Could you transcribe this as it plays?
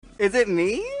Is it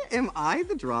me? Am I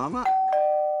the drama?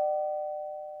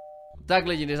 Tak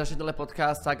lidi, než začne tenhle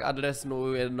podcast, tak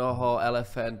adresnu jednoho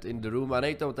elephant in the room a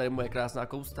nejtou tady moje krásná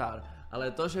co-star.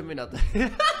 Ale to, že mi na to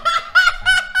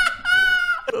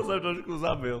jsem trošku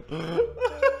zabil.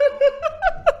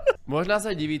 Možná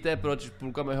se divíte, proč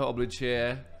půlka mého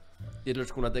obličeje je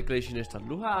trošku nateklejší než ta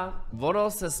druhá.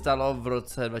 Ono se stalo v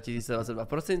roce 2022 v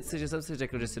prosinci, že jsem si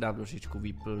řekl, že si dám trošičku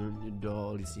výplň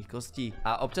do lícních kostí.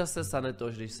 A občas se stane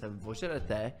to, že když se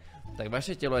ožerete, tak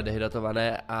vaše tělo je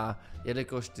dehydratované a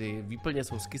jelikož ty výplně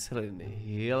jsou z kyseliny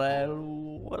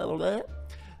hyaluronu,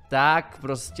 tak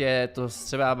prostě to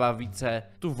střebává více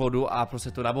tu vodu a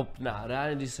prostě to nabopná.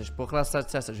 Reálně, když seš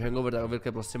pochlastačce, seš hangover, tak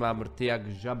obvykle prostě mám rty jak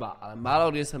žaba, ale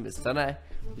málo kdy se mi stane,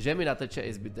 že mi nateče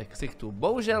i zbytek ksichtů.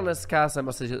 Bohužel dneska jsem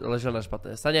asi ležel na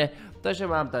špatné straně, takže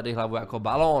mám tady hlavu jako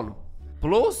balón.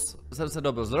 Plus jsem se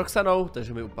dobil s Roxanou,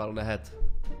 takže mi upal nehet.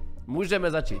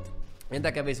 Můžeme začít. Jen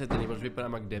také vysvětlení, proč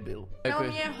vypadám jak debil. No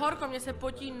mě je horko, mě se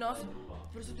potí nos.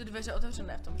 Prostě ty dveře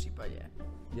otevřené v tom případě.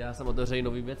 Já jsem otevřený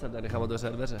novým věcem, tak nechám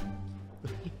otevřené dveře.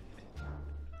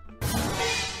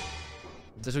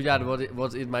 Chceš udělat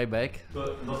what's in my bag?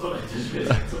 No to nechceš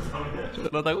vědět, co tam je.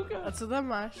 No tak ukáž. A co tam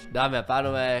máš? Dámy a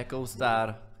pánové,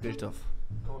 co-star, Krištof.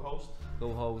 Co-host.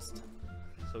 Co-host.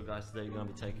 So guys, today we're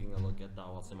gonna be taking a look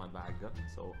at what's in my bag.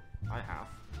 So I have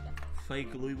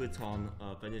fake Louis Vuitton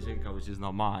peněženka, which is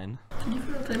not mine.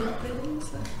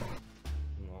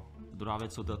 No. Druhá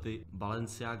věc jsou ty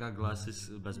Balenciaga glasses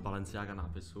bez Balenciaga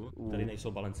nápisu, které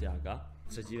nejsou Balenciaga.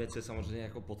 Třetí věc je samozřejmě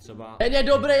jako potřeba. Ten je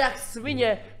dobrý jak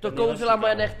svině, to kouřila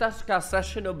moje nechtařka,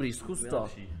 strašně dobrý, zkus to.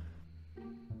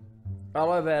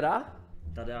 Aloe vera?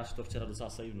 Tadeáš to včera docela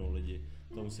sejvnul lidi.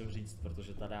 To musím říct,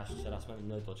 protože Tadeáš včera jsme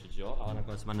měli točit, jo? Ale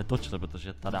nakonec jsme netočili,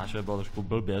 protože Tadeáš bylo trošku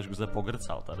blbě, až se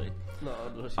pogrcal tady. No,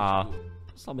 a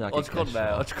sam nějaký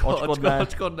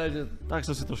odškodné, že... Tak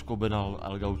jsem si trošku objednal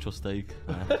El Gaucho steak.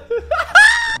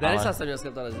 Denisa jsem měl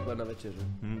skeptat na večeři.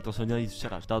 To jsme měli jít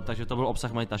včera, takže to byl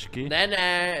obsah mojí tašky.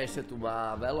 Ne, ještě tu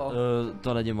má velo.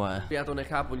 To není moje. Já to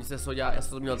nechápu, nic se sodá, já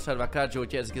jsem to měl třeba dvakrát v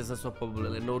životě, vždycky jsem se to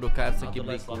povolil, jednou do KFC kyblíku.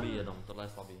 Tohle je slabý jenom, tohle je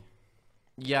slabý.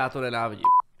 Já to nenávidím.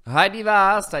 Hi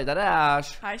divás, tady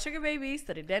Tadeáš. Hi Sugar Babies,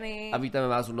 tady Denny. A vítáme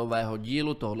vás u nového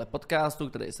dílu tohohle podcastu,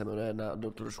 který se jmenuje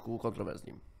do trošku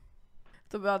kontroverzním.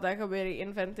 To byla to jakoby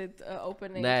reinvented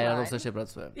opening. Ne, na tom se ještě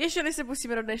pracuje. Ještě než se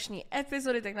pustíme do dnešní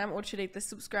epizody, tak nám určitě dejte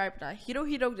subscribe na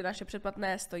Hero, kde naše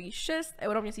předplatné stojí 6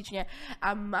 € měsíčně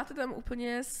a máte tam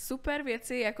úplně super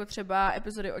věci, jako třeba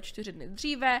epizody o 4 dny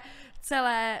dříve,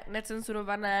 celé,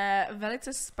 necenzurované,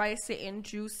 velice spicy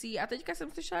and juicy a teďka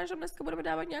jsem slyšela, že dneska budeme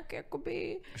dávat nějaké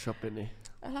jakoby shopiny.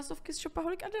 Hlasovky z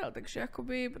Shopaholic Adele, takže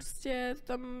jakoby prostě to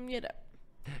tam jede.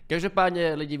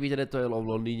 Každopádně lidi víte, kde to jelo v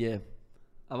Londýně.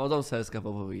 A o tom se dneska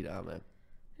popovídáme.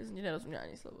 Já jsem ti nerozuměla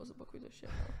ani slovo, zopakuj to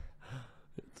všechno.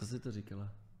 Co jsi to říkala?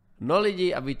 No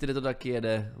lidi, a víte, kde to taky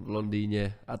jede v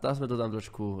Londýně. A tam jsme to tam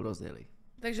trošku rozjeli.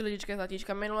 Takže lidička,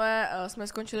 zlatíčka, minule jsme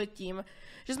skončili tím,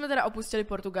 že jsme teda opustili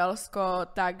Portugalsko,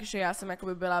 takže já jsem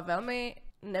jakoby byla velmi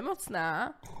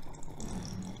nemocná.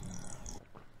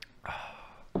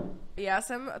 Já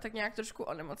jsem tak nějak trošku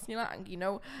onemocnila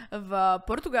angínou v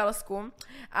Portugalsku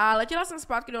a letěla jsem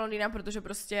zpátky do Londýna, protože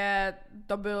prostě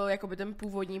to byl jakoby ten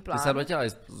původní plán. Ty jsi letěla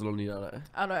z Londýna, ne?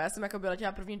 Ano, já jsem jakoby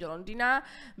letěla první do Londýna,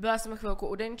 byla jsem chvilku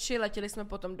u Denči, letěli jsme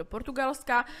potom do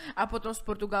Portugalska a potom z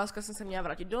Portugalska jsem se měla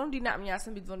vrátit do Londýna a měla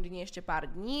jsem být v Londýně ještě pár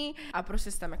dní a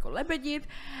prostě se tam jako lebedit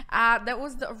a that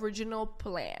was the original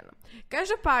plan.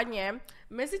 Každopádně,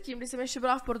 mezi tím, když jsem ještě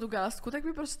byla v Portugalsku, tak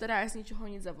mi prostě teda z ničeho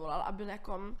nic zavolal a byl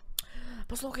jako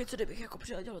poslouchej, co kdybych jako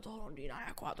přiletěl do toho Londýna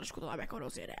jako a trošku to tam jako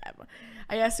rozjedem.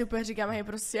 A já si úplně říkám, hej,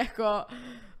 prostě jako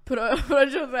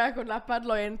proč to jako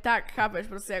napadlo jen tak, chápeš,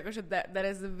 prostě jako, že that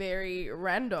is very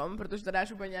random, protože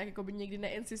Tadeáš úplně nějak jako by nikdy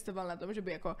neinsistoval na tom, že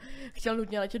by jako chtěl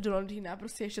nutně letět do Londýna,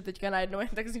 prostě ještě teďka najednou jen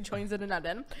tak z ničeho nic ze dne na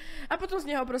den. A potom z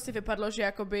něho prostě vypadlo, že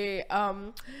jakoby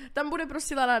tam bude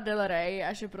prostě Lana Del Rey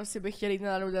a že prostě bych chtěl jít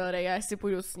na Lanu Del Rey a jestli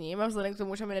půjdu s ním a vzhledem k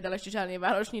tomu, že mi nedal ještě žádný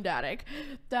vánoční dárek,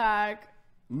 tak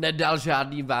nedal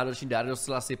žádný vánoční dárek,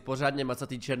 dostala si pořádně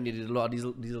macatý černý didlo a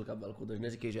diesel kabelku, takže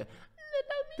neříkej, že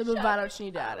to byl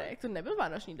vánoční dárek, to nebyl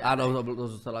vánoční dárek. Ano, to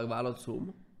zůstala k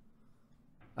Vánocům.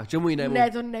 A k čemu jinému?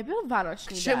 Ne, to nebyl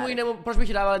vánoční dárek. K čemu jinému, proč bych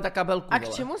ti dával jen ta kabelku, a k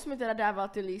čemu jsi mi teda dával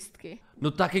ty lístky?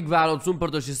 No taky k Vánocům,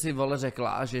 protože si vole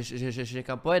řekla, že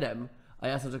někam pojedem. A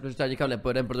já jsem řekl, že tam nikam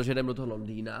nepojedem, protože jdem do toho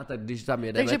Londýna, tak když tam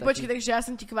jedeme, takže počkej, takže já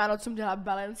jsem ti k Vánocům dala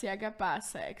Balenciaga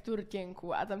pásek,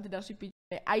 turtěnku a tam ty další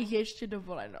pičiny a ještě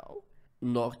dovolenou.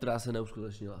 No, která se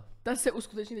neuskutečnila. Ta se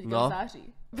uskuteční teďka v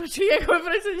září. Proč se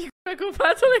ti koupá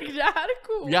tolik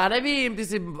dárků? Já nevím, ty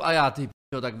si, a já ty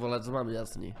p***o, tak vole, co mám dělat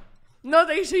s ní? No,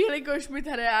 takže jelikož mi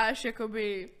Tadeáš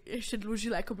jakoby ještě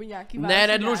dlužil jakoby nějaký vážný Ne,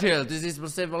 nedlužil, dárek. ty jsi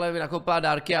prostě vole nakoupila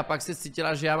dárky a pak si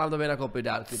cítila, že já mám tobě nakoupit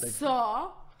dárky. Tak...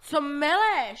 Co? Co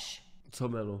meleš? Co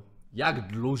melu? Jak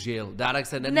dlužil? Dárek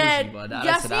se nedluží, Ne, vole, dárek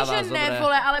jasně, se dává že ne, dobré.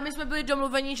 vole, ale my jsme byli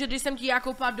domluveni, že když jsem ti já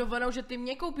koupila dovolenou, že ty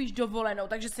mě koupíš dovolenou,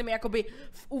 takže jsi mi jakoby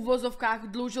v uvozovkách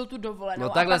dlužil tu dovolenou.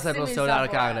 No a takhle pak se si mi prostě o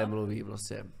dárkách zavolal. nemluví,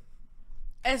 prostě.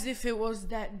 As if it was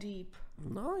that deep.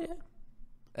 No je.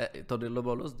 To dydlo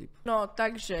bylo dost deep. No,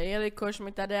 takže, jelikož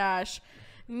mi Tadeáš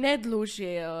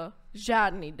nedlužil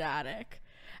žádný dárek,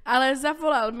 ale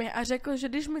zavolal mi a řekl, že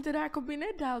když mi teda jakoby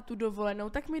nedal tu dovolenou,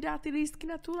 tak mi dá ty lístky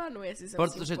na tu lanu, jestli jsem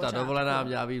s tím v Protože ta pořádku. dovolená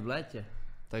měla být v létě.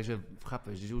 Takže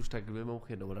chápeš, když už tak vymouch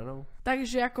jednou ranou.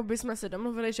 Takže jakoby jsme se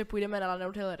domluvili, že půjdeme na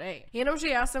Lanu del Rey. Jenomže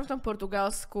já jsem v tom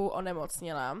Portugalsku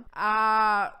onemocněla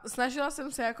a snažila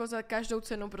jsem se jako za každou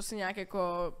cenu prostě nějak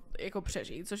jako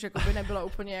přežít, což jakoby nebylo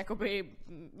úplně jakoby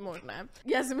možné.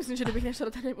 Já si myslím, že kdybych nešla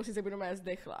do té nemocnice, budu moje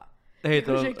zdechla. Hej,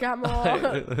 to... Jakože kámo,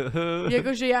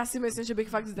 jakože já si myslím, že bych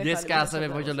fakt zdechla. Dneska jsem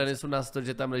vyfotil Denisu na stůl,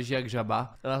 že tam leží jak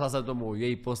žaba. Našla jsem tomu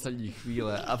její poslední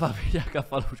chvíle a pak mi nějaká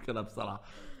fanouška napsala: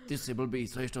 ty jsi blbý,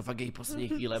 co ještě to fakt její poslední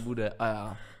chvíle bude, a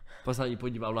já poslední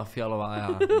podíval na fialová a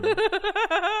já.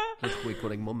 Trošku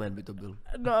ikonek moment by to byl.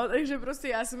 No, takže prostě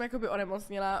já jsem jakoby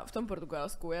onemocněla v tom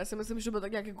Portugalsku. Já si myslím, že bylo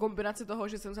tak nějaké kombinace toho,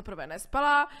 že jsem za prvé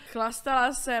nespala,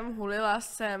 chlastala jsem, hulila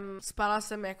jsem, spala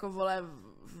jsem jako vole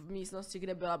v místnosti,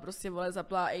 kde byla prostě vole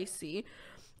zaplá AC.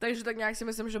 Takže tak nějak si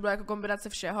myslím, že byla jako kombinace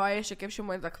všeho a ještě ke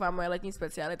všemu je taková moje letní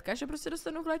specialitka, že prostě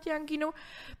dostanu v létě angínu.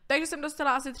 Takže jsem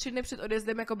dostala asi 3 dny před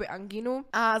odjezdem jakoby angínu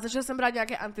a začala jsem brát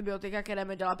nějaké antibiotika, které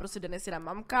mi dala prostě Denisina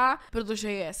mamka,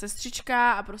 protože je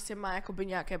sestřička a prostě má jakoby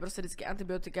nějaké prostě vždycky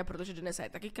antibiotika, protože Denisa je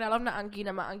taky královna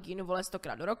angína, má angínu vole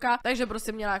 100krát do roka, takže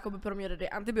prostě měla jakoby pro mě tady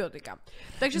antibiotika.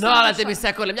 Takže No jsem ale došla... ty bys se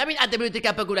jako neměla mít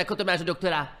antibiotika, pokud jako to máš do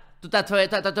doktora. To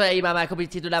ta tvoje její máma jako by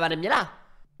ti to dává neměla?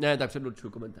 Ne, tak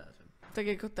předurčuju komentáře. Tak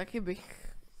jako taky bych...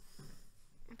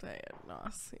 To je jedno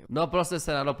asi. No prostě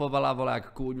se nadopovala, vole,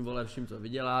 jak kůň, vole, vším, co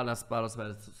viděla, naspala své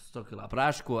 100 kg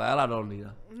prášku a jela do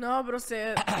Londýna. No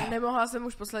prostě nemohla jsem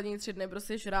už poslední 3 dny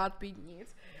prostě žrát, pít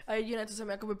nic. A jediné, co jsem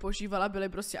jakoby požívala, byly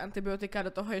prostě antibiotika,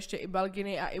 do toho ještě i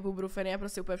balginy a ibuprofeny a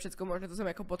prostě úplně všecko možné, to jsem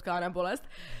jako potkala na bolest.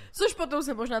 Což potom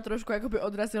se možná trošku jakoby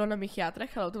odrazilo na mých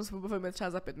játrech, ale o tom se pobavíme třeba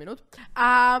za 5 minut.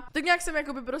 A tak nějak jsem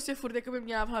jakoby prostě furt jakoby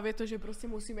měla v hlavě to, že prostě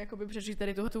musím jakoby přežít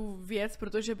tady tu věc,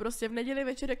 protože prostě v neděli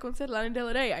večer je koncert Lany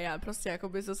del Rey a já prostě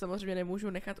jakoby to samozřejmě nemůžu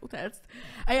nechat utéct.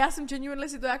 A já jsem genuinely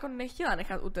si to jako nechtěla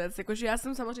nechat utéct, jakože já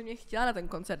jsem samozřejmě chtěla na ten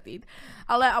koncert jít,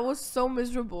 ale I was so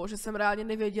miserable, že jsem reálně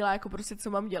nevěděla jako prostě co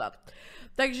mám dělat.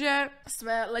 Takže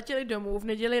jsme letěli domů v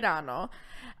neděli ráno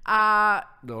a...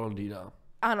 Do Londýna.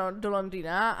 Ano, do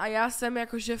Londýna a já jsem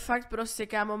jakože fakt prostě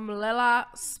kámo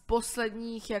mlela z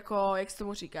posledních jako, jak se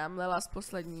tomu říká, mlela z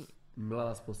poslední.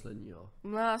 Mlela z posledního.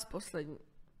 Mlela z poslední.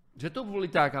 Že to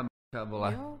volitáka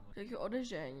vole. Jo, jaký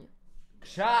odežeň.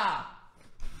 Kšá!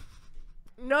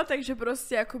 No, takže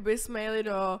prostě jakoby jsme jeli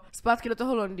zpátky do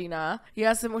toho Londýna.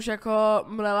 Já jsem už jako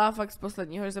mlela fakt z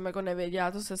posledního, že jsem jako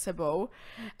nevěděla to se sebou.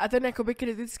 A ten jakoby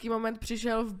kritický moment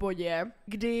přišel v bodě,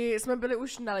 kdy jsme byli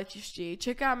už na letišti,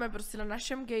 čekáme prostě na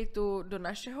našem gateu do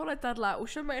našeho letadla,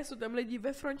 už jsou tam lidi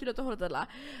ve frontě do toho letadla.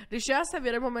 Když já se v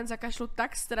jeden moment zakašlu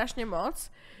tak strašně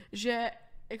moc, že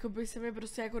jakoby se mi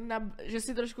prostě jako, že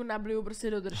si trošku nabliju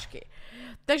prostě do držky.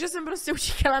 Takže jsem prostě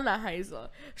utíkala na hajzl.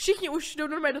 Všichni už jdou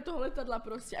normálně do toho letadla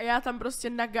prostě a já tam prostě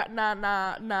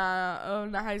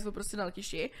na hajzlu prostě na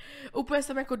letišti. Úplně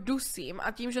jsem jako dusím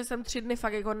a tím, že jsem 3 dny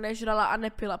fakt jako nežrala a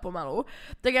nepila pomalu,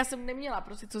 tak já jsem neměla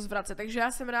prostě co zvracet, takže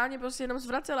já jsem reálně prostě jenom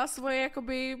zvracela svoje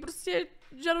jakoby prostě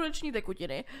žaludeční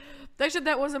tekutiny. Takže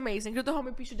that was amazing. Do toho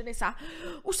mi píše Denisa,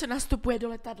 už se nastupuje do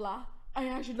letadla. A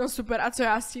já, že no super, a co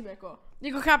já s tím jako?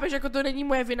 Jako chápeš, jako to není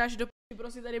moje vina, že do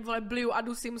prostě tady vole bliju a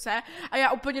dusím se a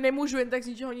já úplně nemůžu jen tak z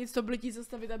ničeho nic to blití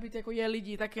zastavit a být jako je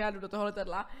lidí, tak já jdu do toho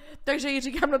letadla. Takže jí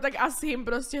říkám, no tak asi jim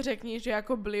prostě řekni, že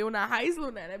jako bliju na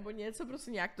hajzlu, ne, nebo něco,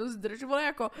 prostě nějak to zdrž, vole,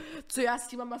 jako co já s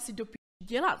tím mám asi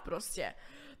dělat prostě.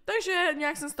 Takže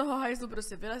nějak jsem z toho hajzlu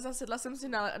prostě vylezla, sedla jsem si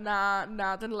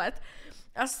na ten let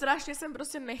a strašně jsem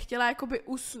prostě nechtěla jakoby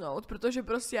usnout, protože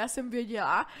prostě já jsem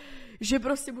věděla, že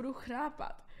prostě budu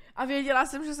chrápat. A věděla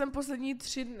jsem, že jsem poslední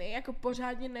 3 dny jako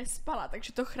pořádně nespala,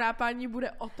 takže to chrápání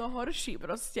bude o to horší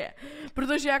prostě.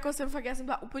 Protože jako já jsem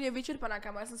byla úplně vyčerpaná,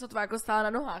 kámo, já jsem se jako stála na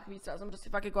nohách víc, já jsem prostě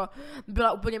fakt jako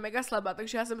byla úplně mega slabá,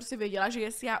 takže já jsem prostě věděla, že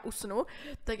jestli já usnu,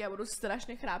 tak já budu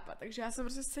strašně chrápat, takže já jsem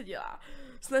prostě seděla,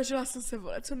 snažila jsem se,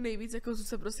 vole, co nejvíc jako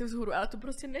se prostě vzhůru, ale to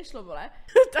prostě nešlo, vole,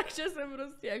 takže jsem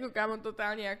prostě jako kámo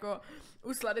totálně jako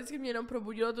usla, vždycky mě jenom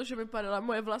probudilo to, že mi padala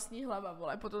moje vlastní hlava,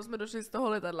 vole, potom jsme došli z toho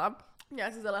letadla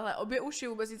Měla si zalehlé obě uši,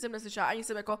 vůbec nic jsem neslyšela, ani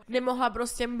jsem jako nemohla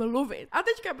prostě mluvit. A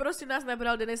teďka prostě nás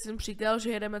nabral Denis ten přítel,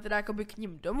 že jedeme teda jakoby k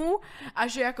ním domů a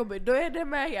že jakoby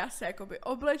dojedeme, já se jakoby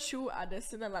obleču a jde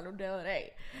se na Lanu Del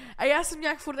Rey. A já jsem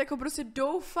nějak furt jako prostě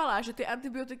doufala, že ty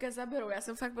antibiotika zaberou. Já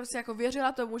jsem fakt prostě jako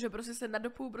věřila tomu, že prostě se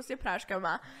nadopuju prostě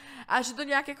práškama a že to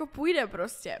nějak jako půjde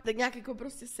prostě. Tak nějak jako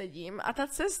prostě sedím a ta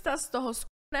cesta z toho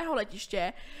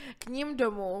letiště k ním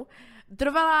domů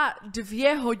trvala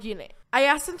 2 hodiny. A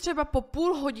já jsem třeba po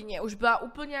půl hodině už byla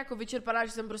úplně jako vyčerpaná,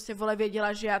 že jsem prostě vole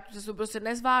věděla, že já tu cestu prostě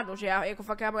nezvládnu, že já jako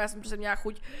fakt já jsem prostě měla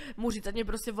chuť mu říct, ať mě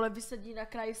prostě vole vysadí na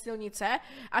kraji silnice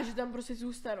a že tam prostě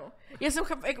zůstanu. Já jsem,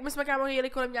 jako my jsme kámo jeli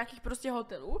kolem nějakých prostě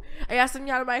hotelů a já jsem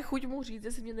měla moje chuť mu říct,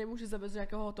 jestli mě nemůže zavést do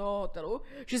nějakého toho hotelu,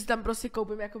 že si tam prostě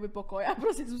koupím jakoby pokoj a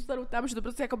prostě zůstanu tam, že to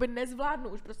prostě jakoby nezvládnu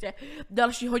už prostě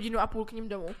další 1,5 hodiny k ním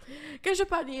domů.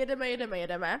 Každopádně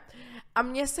jedeme a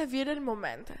mně se v jeden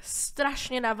moment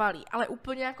strašně navalí, ale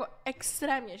úplně jako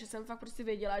extrémně, že jsem fakt prostě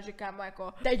věděla, že kámo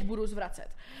jako teď budu zvracet.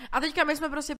 A teďka my jsme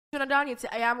prostě na dálnici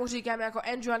a já mu říkám jako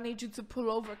Andrew, I need you to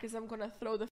pull over, because I'm gonna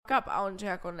throw the fuck up. A on že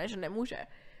jako ne, že nemůže.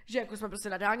 Že jako jsme prostě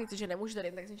na dálnici, že nemůže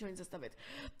tady tak z ničeho nic zastavit.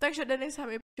 Takže Denis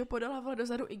mi podala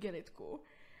dozadu igelitku.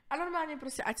 A normálně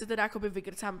prostě, ať se teda jakoby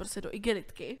vygrcám prostě do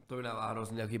igelitky. To mi dává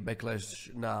hrozně nějaký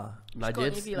backlash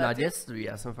na dětství.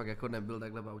 Já jsem fakt jako nebyl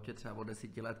takhle v autě třeba od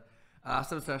 10 let. A já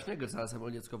jsem strašně grcal, jsem byl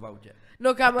děcko v autě.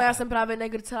 No kámo, já jsem právě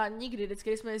negrcela nikdy, vždycky,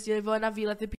 když jsme jezdili vole na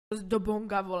výlety do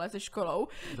Bonga, vole, se školou.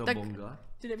 Do tak, Bonga?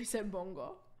 Ty nevíš, co je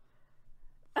Bongo?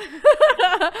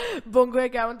 Bongo je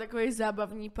kámo takový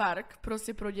zábavní park,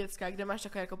 prostě pro děcka, kde máš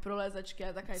takové jako prolézačky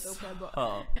a takové to úplně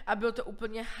a byl to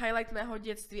úplně highlight mého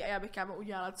dětství a já bych kámo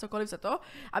udělala cokoliv za to,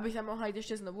 abych tam mohla jít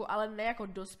ještě znovu, ale ne jako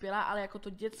dospělá, ale jako to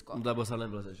děcko. No nebo se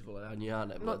nevlezeš, vole, ani já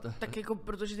ne. No tak jako,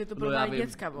 protože ty to bylo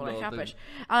děcka, vole, no, chápeš.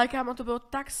 Ale kámo, to bylo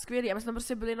tak skvělý a my jsme tam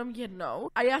prostě byli jenom jednou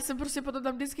a já jsem prostě potom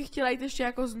tam vždycky chtěla jít ještě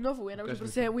jako znovu, jenomže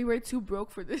prostě we were too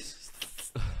broke for this.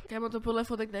 Kámo, to podle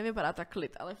fotek nevypadá tak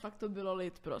lit, ale fakt to bylo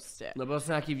lit prostě. No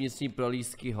prostě nějaký vnitřní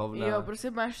prolízky hovna. Jo,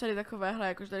 prostě máš tady takovéhle,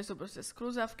 jakože tady jsou prostě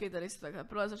skluzavky, tady jsou takhle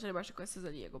prolezače, tady máš takové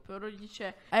sezadí jako pro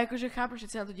rodiče. A jakože chápeš, že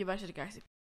si na to díváš a říkáš si,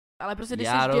 ale prostě když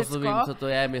jsi děcko, co to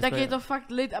je, tak je to fakt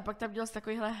lit a pak tam dělal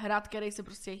takovýhle hrad, který se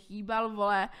prostě hýbal,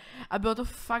 vole, a bylo to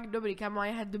fakt dobrý, kámo,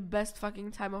 I had the best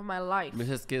fucking time of my life. My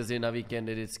se skyzli na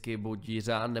víkendy vždycky buď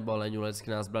Jiřán nebo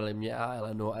Leňulecky nás brali mě a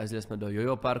Elenu a jezdili jsme do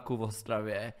Jojo parku v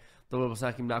Ostravě. To bylo prostě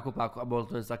nějakým nákupáku a bylo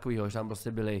to něco takového, že tam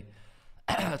prostě byly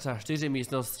třeba 4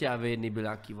 místnosti a v jedný byly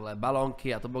nějaký, vole,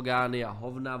 balonky a tobogány a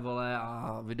hovna, vole,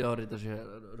 a videohry, takže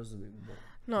rozumím.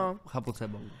 No. Chápu, co je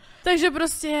bongo. Takže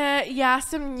prostě já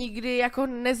jsem nikdy jako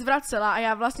nezvracela a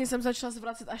já vlastně jsem začala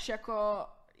zvracet až jako,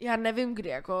 já nevím kdy,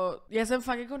 jako, já jsem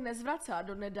fakt jako nezvracela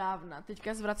do nedávna,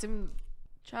 teďka zvracím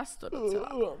často docela.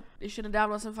 Ještě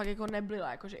nedávno jsem fakt jako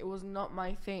neblila, jakože it was not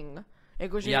my thing.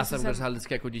 Jakože já jsem grcal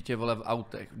vždycky jako dítě, vole, v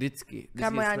autech, vždycky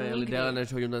jsme jeli déle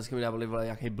než hodinu, vždycky mi dávali, vole,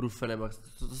 nějaký brufen, nebo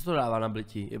co se to dává na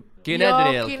blití?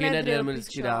 Kinedril mi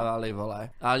vždycky dávali, vole.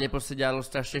 Ale mě prostě dělalo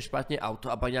strašně špatně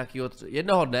auto a pak nějakýho,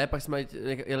 jednoho dne, pak jsme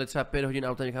jeli třeba 5 hodin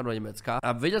auta někam do Německa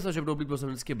a věděl jsem, že budou blít, protože jsem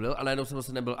vždycky byl a najednou jsem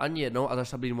prostě nebyl ani jednou a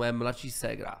začala být moje mladší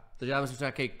ségra. Takže já myslím, že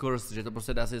nějaký kurz, že to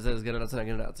prostě dá se z generace na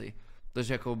generaci.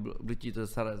 Takže jako blití to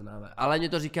staré známe. Ale mě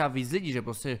to říká víc lidí, že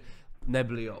prostě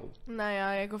neblijou. Ne,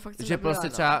 já jako fakt že neblila, prostě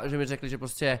třeba, že mi řekli, že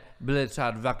prostě byli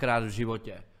třeba 2krát v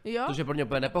životě. Jo? Což je pro mě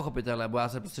úplně nepochopitelné, bo já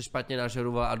se prostě špatně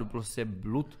nažeruval a jdu prostě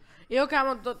blud. Jo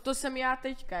kámo, to jsem já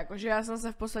teďka, jakože já jsem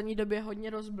se v poslední době hodně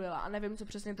rozblila a nevím, co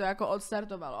přesně to jako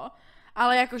odstartovalo.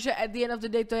 Ale jakože at the end of the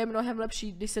day to je mnohem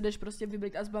lepší, když se jdeš prostě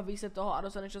vyblit a zbaví se toho a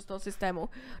dostaneš z toho systému,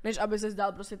 než aby se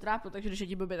zdál prostě trápil, takže když je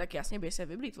ti blbě, tak jasně běž se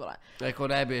vyblit, vole. Jako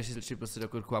ne, běž si prostě do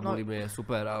kurku a mluví mi je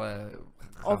super, ale...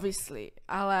 Obviously,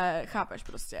 ale chápeš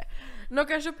prostě. No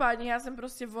každopádně já jsem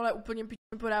prostě, vole, úplně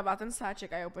podává ten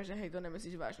sáček a já úplně, že hej, to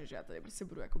nemyslíš vážně, že já tady prostě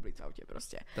budu jako blit v autě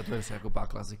prostě. To je jako pár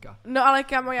klasika. No ale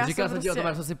kámo, já říkal jsem ti prostě... o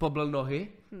tom, že jsem si poblil nohy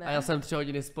ne. A já jsem 3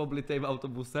 hodiny spoblitej v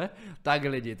autobuse, tak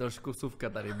lidi, trošku suvka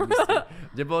tady blízky.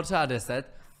 Kde bylo třeba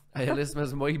 10 a jeli jsme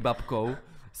s mojí babkou,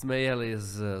 jsme jeli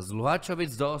z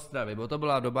Luhačovic do Ostravy, bo to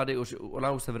byla doba, kdy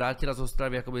ona už se vrátila z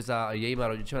Ostravy jakoby za jejíma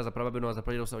rodičema, za prababinou a za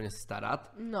pradědou se o ně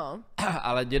starat. No.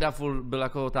 Ale děda furt byl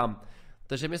jako tam.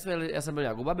 Takže my jsme jeli, já jsem byl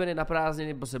nějak u babiny na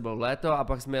prázdniny, protože bylo léto a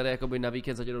pak jsme jeli jakoby na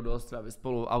víkend za dědou do Ostravy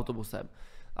spolu autobusem.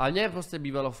 A mně prostě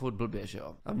bývalo furt blbě, že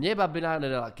jo. A mě babina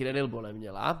nedala kinedil, bo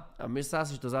neměla a myslela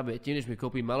si, že to zabije tím, když mi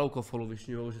koupí malou kofolu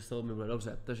višňovou, že se mi bude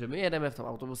dobře. Takže my jedeme v tom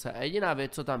autobuse a jediná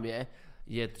věc, co tam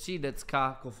je 3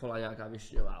 decka kofola nějaká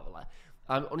višňová, vole.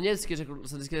 A on mě vždycky řekl,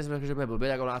 že mě blbě,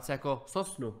 tak on se jako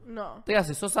sosnu. No. Tak já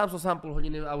si sosám půl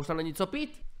hodiny a už tam není co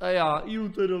pít. A já,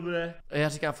 to je dobré. A já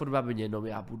říkám furt babině, no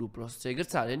já budu prostě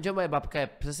grcat, jenže moje babka je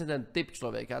přesně ten typ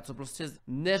člověka, co prostě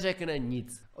neřekne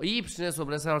nic. Jí přinesou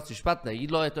prostě špatné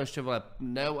jídlo, je to ještě vole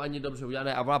ani dobře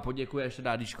udělané a ona poděkuje, ještě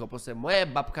dá dýško. Prostě moje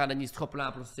babka není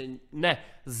schopná prostě, ne,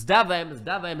 s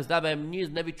davem, nic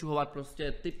nevyčuhovat,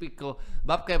 prostě typical.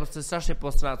 Babka je prostě strašně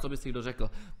posraná, co by si kdo řekl.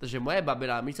 Takže moje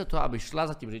babina, místo toho, aby šla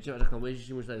za tím řičem a řekla,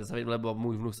 Ježiši, můžu tady zavít, lebo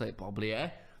můj vnuk se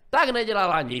poblije, tak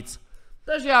nedělala nic.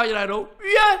 Takže já hodně najednou,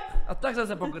 a tak jsem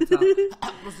se pokrcal. A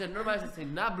prostě normálně jsem si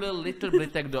nablil litr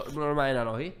blitek normálně na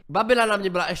nohy. Babila na mě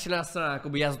byla ještě nasraná,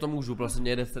 jakoby já za to můžu, prostě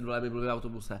mě 10 vole mi byl v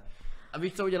autobuse. A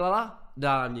víš, co udělala?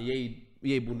 Dala mě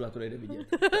její bundu a to nejde vidět.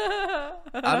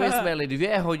 A my jsme jeli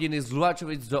 2 hodiny z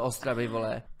Luhačovic do Ostravy,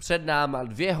 vole. Před náma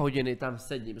 2 hodiny tam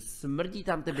sedím, smrdí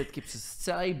tam ty bytky přes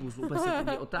celý bus, úplně se to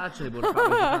mě otáčeli,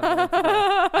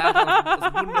 a já tam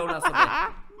s bundou na sobě.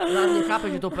 Hlavně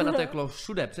chápeš, že to úplně nateklo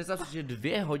všude. Představ si, že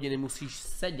 2 hodiny musíš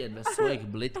sedět ve svých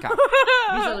blitkách.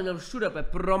 Víš, že to měl všude úplně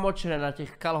promočené na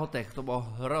těch kalhotech, to bylo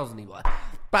hrozný, vole.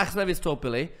 Pak jsme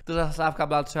vystoupili, ta zastávka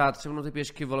byla třeba 3 minuty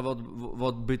pěšky, vole,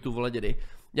 od bytu, vole, dědy.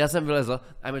 Já jsem vylezl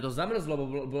a mi to zamrzlo,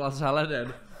 bo byla třeba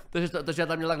leden. Takže já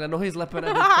tam měl takhle nohy zlepené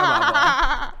bytkama, vole.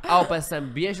 A opět jsem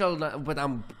běžel, úplně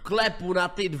tam klepu na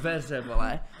ty dveře,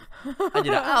 vole. A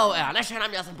děda, já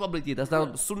nešenám, já jsem poblitý, tak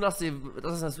tam sundal si,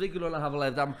 to jsem slíkl do naha,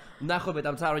 vole, tam na chodbě,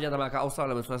 tam celá rodina, tam nějaká osava,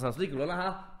 nebo co, já jsem slíkl do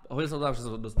naha, hodil jsem to tam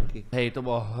všechno do styky. Hej, to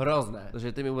bylo hrozné,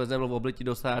 takže ty mi vůbec nemluv o blití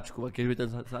do sáčku, a když by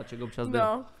ten sáček občas byl.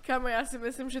 No, kámo, já si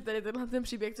myslím, že tady tenhle ten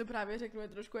příběh, co právě řeknu, je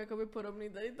trošku jakoby podobný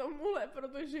tady tomuhle,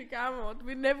 protože kámo,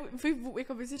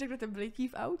 vy si řeknete blití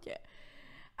v autě.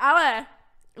 Ale,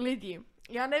 lidi,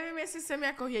 já nevím, jestli jsem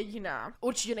jako jediná,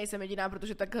 určitě nejsem jediná,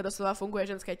 protože takhle doslova funguje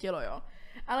ženské tělo, jo.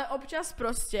 Ale občas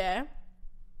prostě...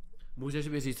 Můžeš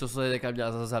mi říct, co se teďka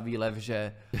měla za výlev,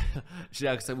 že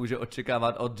jak se může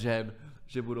očekávat od žen,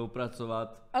 že budou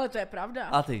pracovat. Ale to je pravda.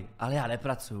 A ty, ale já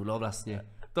nepracuju, no vlastně.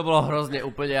 To bylo hrozně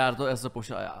úplně, já se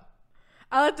pošel já.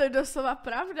 Ale to je doslova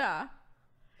pravda.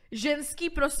 Ženský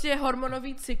prostě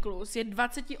hormonový cyklus je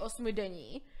 28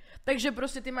 denní. Takže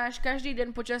prostě ty máš každý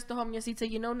den počas toho měsíce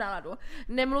jinou náladu.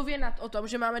 Nemluvě o tom,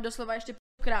 že máme doslova ještě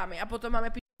krámy a potom máme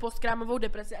postkrámovou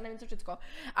depresi a nevím co všecko.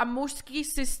 A mužský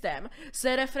systém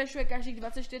se refreshuje každých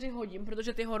 24 hodin,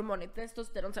 protože ty hormony,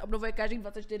 testosteron se obnovuje každých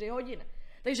 24 hodin.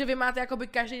 Takže vy máte jakoby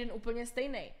každý den úplně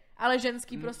stejný. Ale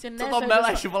ženský prostě ne. Co to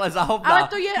meleš, vole, za hovna? Ale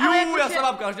to je, ale jako, já se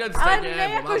mám každý den stejně. Ale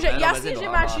ne jako, že jasně, že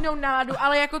máš jinou náladu,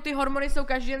 ale jako ty hormony jsou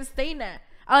každý den stejné.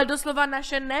 Ale doslova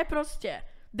naše ne prostě.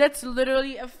 That's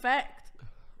literally a fact.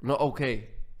 No OK.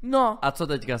 No. A co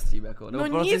teďka s tím jako? No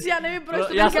prostě, nic, já nevím, proč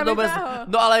to já teďka vytáhl.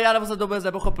 No ale já jsem to vůbec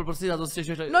nepochopil, prostě za to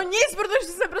stěžuješ. No nic, protože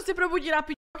jsem se prostě probudila,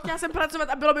 chtěla jsem pracovat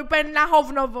a bylo mi úplně na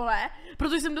hovno, vole.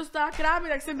 Protože jsem dostala krámy,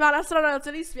 tak jsem byla nasraná na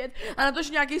celý svět a na to, že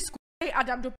nějaký skvělý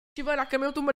Adam do p***, vole,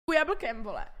 nakrmil tu mrtvu jablkem,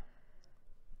 vole.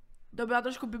 To byla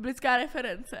trošku biblická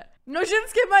reference. No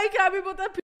ženské mají krámy, bo ta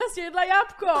p***a snědla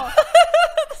jabko.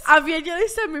 A věděli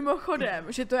jsem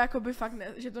mimochodem, že to jakoby fakt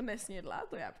že to nesnědla,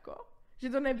 to jabko. Že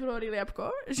to nebylo real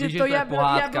jabko, že to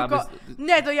jablko,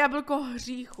 ne, to jablko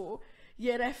hříchu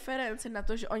je reference na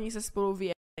to, že oni se spolu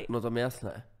věděli. No to mi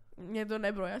jasné. Mně to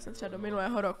nebylo, já jsem třeba do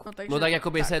minulého roku. No, takže, no tak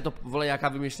jakoby tak. Se to, vole, nějaká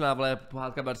vymyšlená, vole,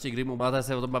 pohádka Barči Grimmů, máte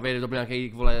se o tom bavit, to byl nějaký,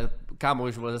 vole,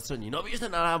 kámoš, vole, ze střední. No víš,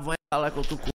 ten vole, ale jako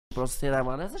tu prostě tam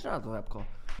a nezeš na to jabko.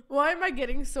 Why am I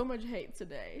getting so much hate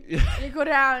today? Jako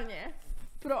reálně.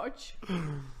 Proč?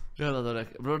 Já to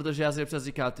nech, protože já si občas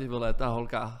říkám, ty vole,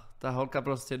 ta holka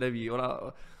prostě neví,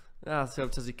 já si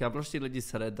občas říkám, proč ty lidi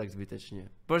sere tak zbytečně?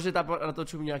 Protože tam na to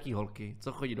čumí nějaký holky,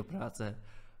 co chodí do práce.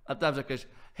 A tam řekneš,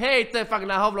 hej, to je fakt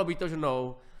na hovno být to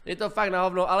ženou. Je to fakt na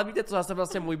hovno, ale víte co, já jsem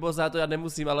vlastně můj boss, já to já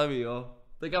nemusím, ale vy jo.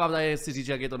 Tak já vám tady si říct,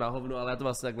 jak je to na hovno, ale já to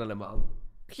vlastně takhle nemám.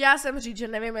 Chtěla jsem říct, že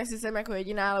nevím, jestli jsem jako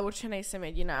jediná, ale určitě nejsem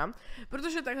jediná.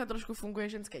 Protože takhle trošku funguje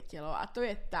ženské tělo a to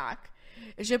je tak,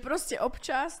 že prostě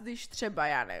občas, když třeba,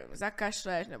 já nevím,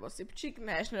 zakašleš, nebo si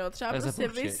pčikneš, nebo třeba prostě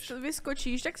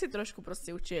vyskočíš, tak si trošku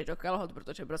prostě určitě do kalhot,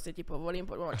 protože prostě ti povolím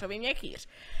podmočový měkkýř.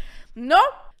 No,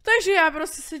 takže já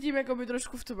prostě sedím jakoby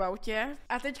trošku v tom autě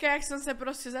a teďka jak jsem se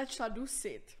prostě začala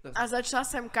dusit a začala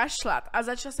jsem kašlat a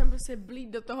začala jsem prostě blít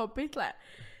do toho pytle,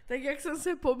 tak jak jsem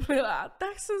se poblila,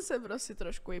 tak jsem se prostě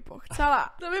trošku i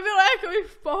pochcala. To by bylo jakoby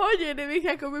v pohodě, kdybych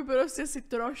jakoby prostě si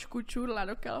trošku čurla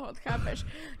do kalhot, chápeš?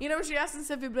 Jenomže já jsem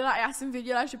se vyblila a já jsem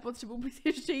věděla, že potřebuji být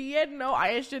ještě jednou a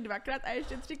ještě dvakrát a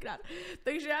ještě třikrát.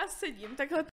 Takže já sedím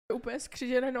takhle úplně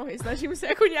skřižené nohy, snažím se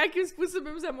jako nějakým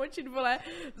způsobem zamočit, vole,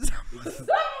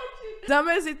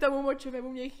 zamezit tomu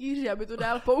močovému měchýři, aby to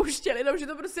dál pouštěl, jenomže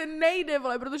to prostě nejde,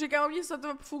 vole, protože kámo, mě se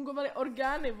to fungovaly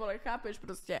orgány, vole, chápeš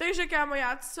prostě. Takže kámo,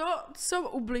 já co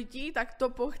ublití, tak to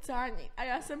pochcání. A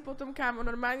já jsem potom, kámo,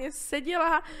 normálně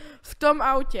seděla v tom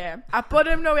autě a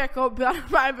pode mnou jako byla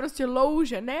normálně prostě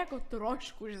louže, ne jako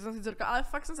trošku, že jsem si to říkala, ale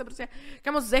fakt jsem se prostě,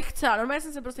 kámo, zechcela, normálně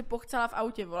jsem se prostě pochcela v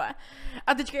autě, vole.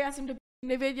 A teďka já jsem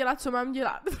nevěděla, co mám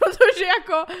dělat, protože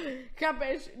jako,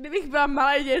 chápeš, kdybych byla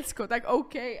malé děcko, tak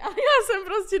OK, ale já jsem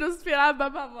prostě dospělá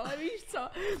baba, vole, víš co,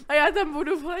 a já tam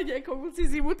budu, vole, někomu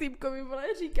cizímu týpkovi, vole,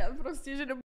 říkat prostě, že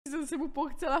jsem se mu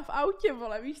pochcela v autě,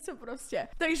 vole, víš co prostě.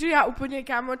 Takže já úplně,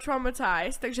 kámo,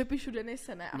 traumatized, takže píšu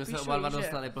Denise, ne, a my píšu jsme oba dva že...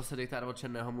 dostali poslední od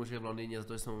černého muže v Londýně, za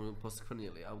to, že jsme mu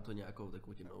poskvrnili auto nějakou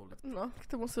tekutinou. No, k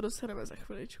tomu se dostaneme za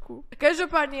chviličku.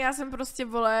 Každopádně já jsem prostě,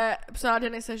 vole, psala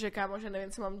Denise, že kámo, že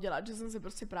nevím, co mám dělat, že jsem se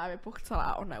prostě právě pochcela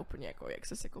a ona úplně jako, jak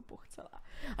ses jako pochcela.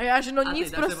 A já, že no a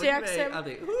nic, prostě jak jsem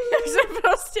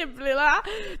prostě blila,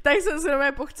 tak jsem se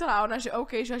normálně pochcela a ona, že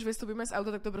OK, že až vystupíme z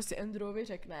auta, tak to prostě Andrewovi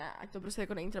řekne, ať to prostě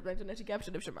jako neintrapne, to neříká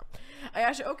především. A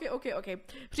já, že OK.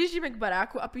 Přijíždíme k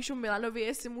baráku a píšu Milanovi,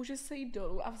 jestli může sejít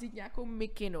dolů a vzít nějakou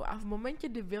mikinu a v momentě,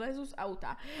 kdy vylezu z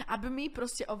auta, aby mi ji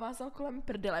prostě ovázal kolem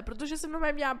prdele, protože jsem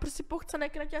normálně měla prostě pochcené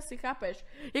kraťasy, chápeš?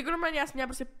 Jako normálně já jsem měla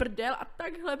prostě prdel a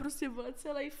takhle prostě, vole,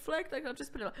 celý flek, takhle přes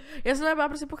prdel. Já jsem byla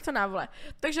prostě pochcená, vole.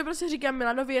 Takže prostě říkám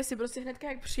Milanovi, jestli prostě hnedka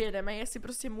jak přijedeme, jestli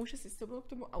prostě může si stoupnout k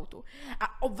tomu autu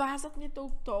a ovázat mě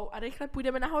tou a rychle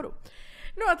půjdeme nahoru.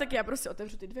 No a tak já prostě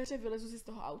otevřu ty dveře, vylezu si z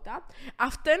toho auta a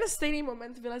v ten stejný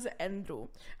moment vyleze Andrew.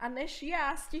 A než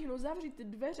já stihnu zavřít ty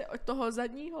dveře od toho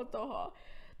zadního toho,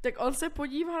 tak on se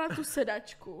podívá na tu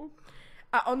sedačku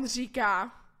a on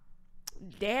říká: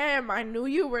 Damn, I knew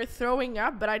you were throwing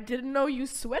up, but I didn't know you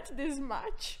sweat this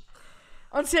much.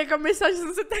 On si jako myslel, že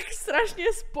jsem se tak strašně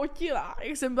spotila,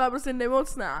 jak jsem byla prostě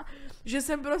nemocná, že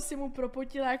jsem prostě mu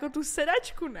propotila jako tu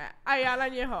sedačku, ne? A já na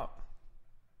něho.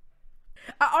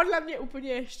 A on na mě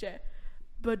úplně ještě: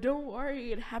 But don't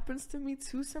worry, it happens to me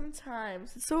too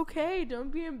sometimes. It's okay,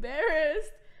 don't be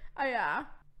embarrassed. A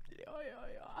já, jo.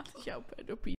 A teď já úplně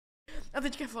dopít. A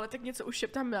teďka, vole, tak něco už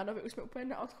šeptám Milanovi, už jsme úplně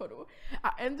na odchodu. A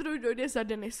Andrew dojde za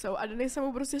Denisou a Denisa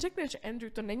mu prostě řekne, že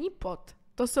Andrew, to není pot,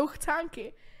 to jsou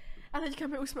chcánky. A teďka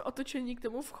my už jsme otočení k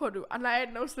tomu vchodu a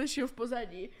najednou slyším v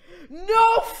pozadí: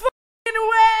 No fucking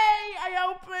way! A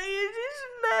já úplně, ježiš,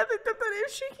 ne, teď to tady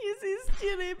všichni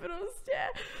zjistili prostě.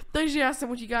 Takže já jsem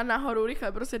utíkala nahoru,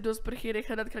 rychle prostě do sprchy,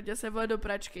 rychle dát kraťase, vole, do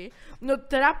pračky. No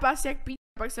trapas jak pít.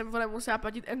 Pak jsem, vole, musela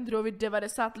platit Andrewovi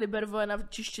 90 liber, vole, na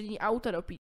čištění auta do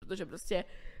pít, protože prostě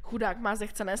chudák má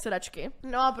zechcené sedačky.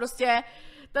 No a prostě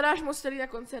Tadáš musel jít na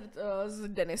koncert s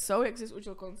Denisou, jak jsi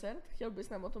učil koncert? Chtěl bys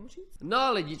nám o tom říct?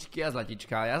 No lidičky a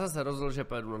zlatička, já jsem se rozhodl, že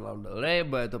pojedu na LONDY,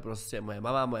 bude to prostě moje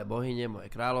mama, moje bohyně, moje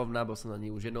královna, byl jsem na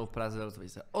ní už jednou v Praze v roce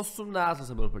 2018,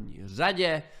 jsem byl v první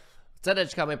řadě,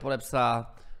 CDčka mi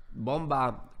podepsala,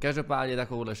 bomba, každopádně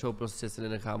takovouhle show prostě si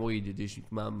nenechám ujít, když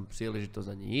mám příležitost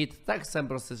na ní jít, tak jsem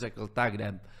prostě řekl, tak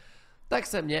jdem. Tak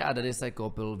jsem mě a Denise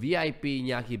koupil VIP,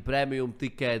 nějaký premium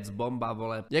tickets, bomba,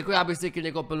 vole. Jako já bych si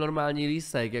klidně koupil normální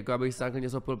lístek, jako abych si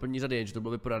něco koupil první řady, jenže to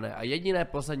bylo vyprodané. A jediné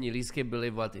poslední lístky byly,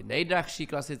 vole, ty nejdražší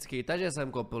klasický, takže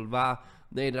jsem koupil 2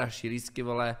 nejdražší lístky,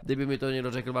 vole. Kdyby mi to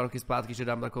někdo řekl 2 roky zpátky, že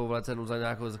dám takovou, vole, cenu za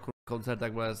nějakou koncert,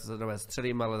 tak, vole, se nové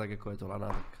střelím, ale tak jako je to lana,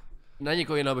 tak na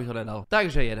nikoho jiného bych to nedal.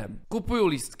 Takže jedem. Kupuju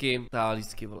lístky,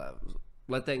 vole,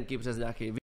 letenky přes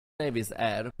nějaký Wizz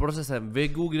Air, prostě jsem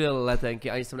vygooglil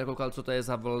letenky, ani jsem nekoukal, co to je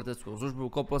za leteckou službu,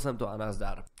 koupil jsem to a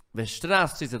nazdar. Ve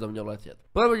 14:30 to mělo letět.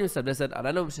 Probudím se v 10 a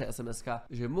najednou přišla SMS-ka,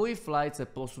 že můj flight se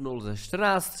posunul ze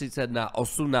 14:30 na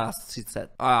 18:30.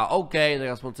 A já, OK, tak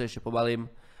aspoň se ještě pobalím.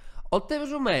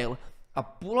 Otevřu mail a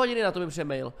půl hodiny na to mi přišel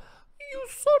mail: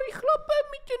 sorry chlape,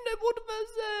 my tě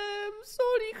neodvezem,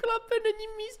 sorry chlape, není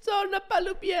místo na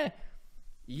palubě.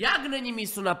 Jak není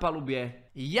místo na palubě?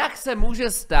 Jak se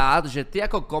může stát, že ty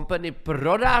jako company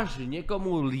prodáš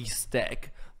někomu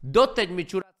lístek? Doteď mi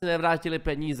čuráci nevrátili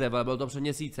peníze, ale bylo to před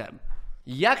měsícem.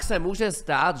 Jak se může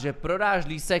stát, že prodáš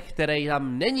lístek, který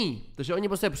tam není? Takže oni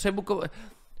prostě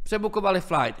přebukovali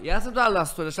flight. Já jsem to dal na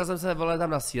stůl, začal jsem se, vole, tam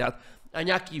nasírat a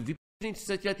nějaký vypřený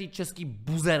 30letý český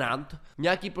buzenant,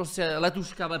 nějaký prostě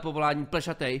letuškavé povolání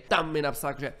plešatej, tam mi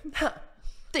napsal, že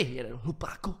ty jeden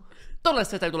hlupáku. Tohle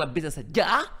se tady tohle biznese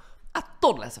dělá a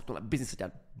tohle se v tohle biznese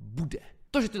dělat bude.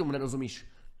 To, že ty tomu nerozumíš,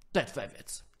 to je tvoje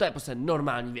věc. To je prostě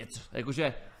normální věc.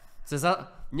 Jakože se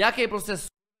za nějaký prostě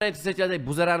 30letý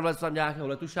buzerán, vole, co tam nějakého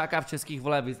letušáka v českých,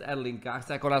 vole, Wizz Air linkách,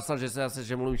 se jako napsal,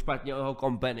 že mluvím špatně o jeho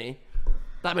company.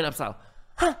 Tam mi napsal: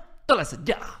 tohle se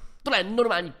dělá. Tohle je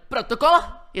normální protokol.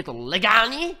 je to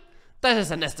legální, takže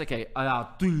se nestekej. A já,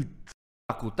 ty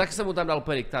tak jsem mu tam dal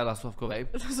úplně diktáda Slavkovej.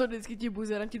 To jsou vždycky ti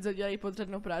buzeranti, co dělají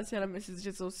podřadnou práci a nemyslíš,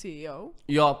 že jsou CEO?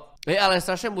 Jo, ale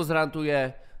strašně buzerantů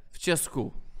je v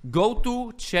Česku. Go to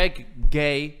Czech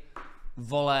gay,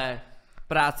 vole,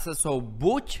 práce jsou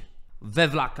buď ve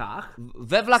vlakách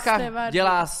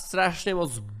dělá strašně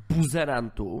moc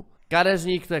buzerantů.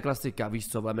 Kadeřník, to je klasika, víš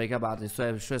co, vole, make-up artist, to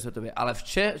je všude světově, ale v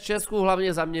Česku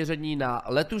hlavně zaměření na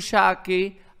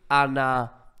letušáky a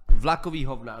na vlakový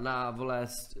hovna, na, vole,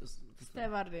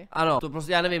 Stevardy. ano, to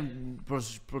prostě já nevím,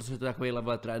 proč je to takový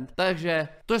level trend. Takže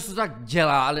to, že se to tak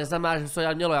dělá, ale neznamená, že se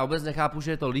to mělo. Já vůbec nechápu,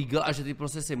 že je to legal a že ty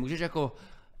prostě si můžeš jako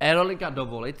aerolinka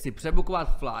dovolit si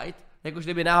přebukovat flight, jakože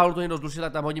kdyby náhodou to někdo zrušil,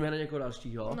 tak tam hodíme hned někoho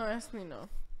dalšího. No jasný, no.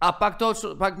 A pak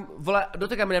vole,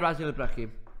 doteďka mi nevrátili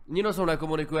prachy. Nikdo se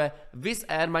nekomunikuje, Wizz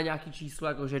Air má nějaký číslo,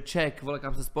 jakože check, vole,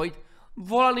 kam se spojit.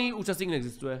 Volaný účastník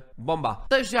neexistuje. Bomba.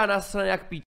 Takže já nasraně jak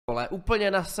pít, vole,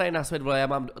 úplně nasraně na svět, vole,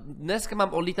 dneska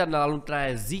mám odlítat na Londýn, která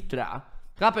je zítra.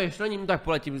 Chápeš, no ním tak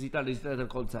poletím zítra, když je ten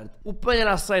koncert. Úplně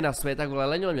nasraně na svět, tak vole,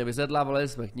 Leňo mě vyzvedla, vole,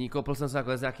 jsme k ní, koupil jsem se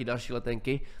jako z nějaký další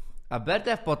letenky. A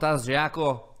berte v potaz, že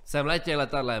jako jsem letěl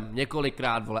letadlem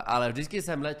několikrát, vole, ale vždycky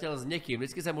jsem letěl s někým,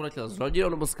 vždycky jsem uletěl s rodinou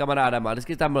nebo s kamarádama,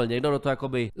 vždycky tam byl někdo, kdo to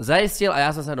jakoby zajistil a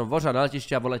já jsem se jenom vožal na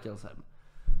letiště a odletěl jsem.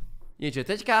 Jenže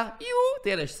teďka, ty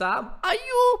jedeš sám a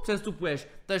přestupuješ.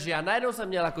 Takže já najednou jsem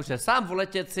měl jakože sám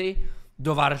voletět si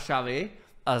do Varšavy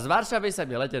a z Varšavy jsem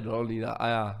měl letět do Londýna a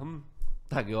já,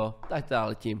 tak jo, tak teda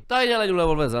letím. Tajně Leňu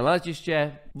odvezl na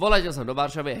letiště, voletěl jsem do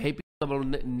Varšavy, hej, to byl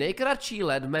nejkratší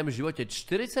let v mém životě,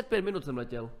 45 minut jsem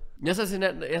letěl. Já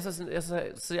jsem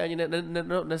si ani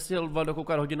nestihl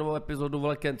dokoukat hodinovou epizodu,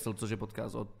 vole, Cancel, což je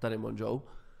podcast od tady Monžou.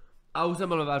 A už jsem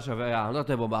byl ve Varšavě, já, no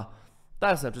to je bomba.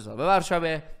 Tak jsem přišel ve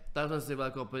Varšavě, tak jsem si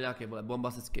jako koupil nějaký, vole,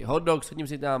 bombastický hotdog, sedím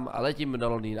si tam a letím do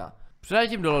Londýna.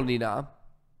 Přiletím do Londýna,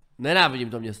 nenávidím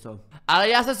to město. Ale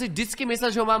já jsem si vždycky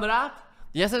myslel, že ho mám rád.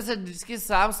 Já jsem se vždycky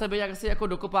sám sebe jak si jako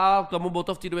dokopával k tomu, bo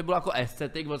to v té době bylo jako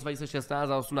estetik, v roce 2016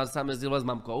 a 18 jsem jezdil s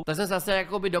mamkou. Tak jsem se asi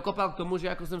jako by dokopal k tomu, že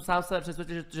jako jsem sám sebe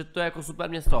přesvědčil, že to je jako super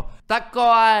město.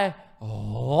 Takové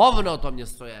hovno to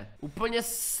město je. Úplně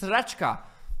sračka.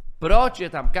 Proč je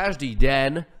tam každý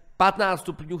den 15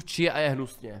 stupňů či a je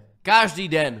hnusně? Každý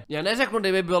den. Já neřeknu,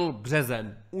 kdyby byl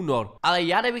březen, únor. Ale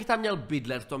já kdybych tam měl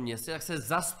bydlet v tom městě, tak se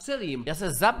zastřelím. Já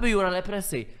se zabiju na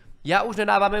depresi. Já už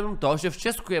nedávám jenom to, že v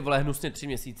Česku je, vole, hnusně 3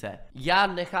 měsíce. Já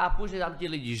nechápu, že tam ti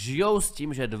lidi žijou s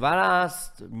tím, že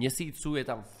 12 měsíců je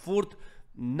tam furt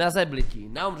na zeblití,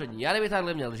 na umření. Já kdybych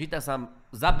takhle měl žít, tak sám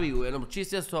zabiju, jenom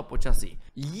čistě z toho počasí.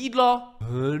 Jídlo,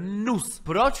 hnus.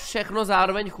 Proč všechno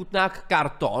zároveň chutná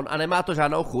karton a nemá to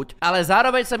žádnou chuť, ale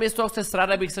zároveň se mi z toho chce srát,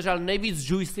 abych sežal nejvíc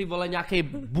juicy, vole, nějaký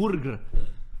burger.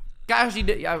 Každý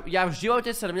den, já v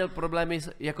životě jsem neměl problémy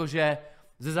jakože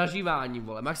ze zažívání,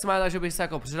 vole. Maximálně tak, že bych se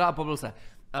jako přidal a pobil se.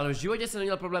 Ale v životě jsem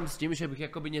neměl problém s tím, že bych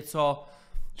jakoby něco,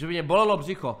 že by mě bolelo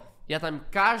břicho. Já tam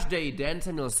každý den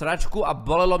jsem měl sračku a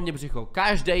bolelo mě břicho.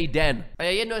 Každý den. A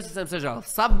je jedno, jestli jsem sežral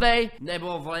Subway,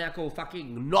 nebo, vole, nějakou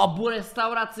fucking Nobu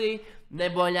restauraci,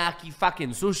 nebo nějaký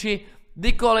fucking sushi.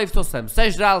 Kdykoliv, co jsem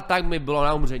sežral, tak mi bylo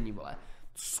na umření, vole.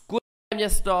 Skurvené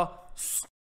město,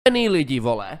 skurvený lidi,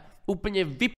 vole. Úplně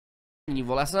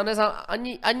vole, já jsem tam neznal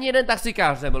ani jeden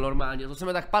taxikář nebyl normálně, to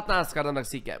jsme tak 15 tam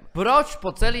taxíkem. Proč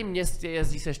po celém městě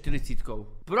jezdí se 40?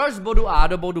 Proč z bodu A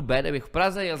do bodu B, kdybych v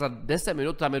Praze jel za 10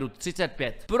 minut, tam jedu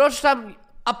 35? Proč tam,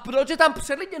 a proč je tam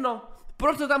přeliděno?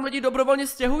 Proč to tam lidi dobrovolně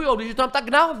stěhujou, když je to tam tak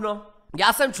na hovno?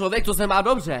 Já jsem člověk, co se má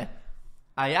dobře.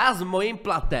 A já s mojím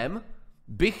platem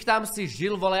bych tam si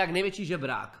žil, vole, jak největší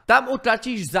žebrák. Tam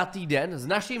utratíš za týden s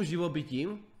naším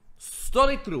živobytím 100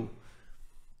 litrů.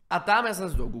 A tam já jsem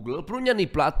si to googlil, průměrný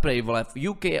plat prej, vole, v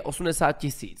UK je 80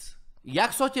 000.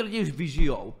 Jak jsou ti lidi už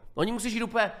vyžijou? Oni musí žít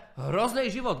úplně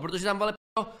hrozný život, protože tam, vole,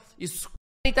 je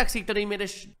skvělý taxi, kterým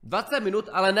jedeš 20 minut,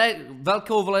 ale ne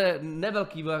velkou, vole, ne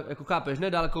velký, vole, jako chápeš,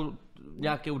 ne dalekou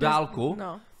nějakou dálku.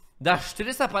 No. Dáš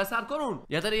 450 korun.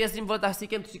 Já tady jezdím, vole,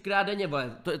 taxíkem 3krát denně,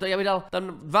 vole. To já bych dal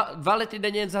tam 2 litry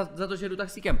denně za to, že jedu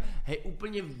taxíkem. Hej,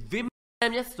 úplně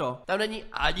město, tam není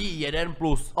ani jeden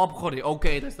plus. Obchody, OK,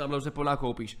 tak si tam dobře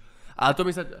ponakoupíš. Ale to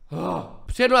mi se...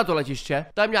 Přijedu na to letiště,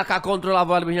 tam nějaká kontrola,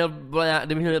 vole,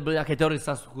 kdybych byl nějaký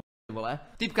terorista, vole.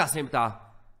 Typka se jim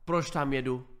ptá, proč tam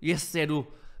jedu, jestli jedu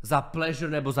za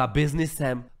pleasure nebo za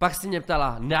businessem. Pak si mě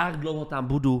ptala, jak dlouho tam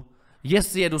budu,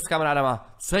 jestli jedu s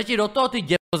kamarádama. Co je ti do toho, ty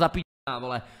děvko zapíčená,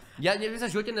 vole. Mně by se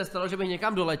v životě nestalo, že bych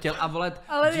někam doletěl a volet.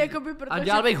 Ale jakoby protože... A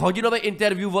dělal bych hodinový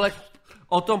interview, vole,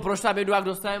 o tom, proč tam jedu a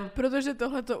kdo jsem. Protože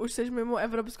tohle to už seš mimo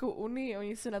Evropskou unii,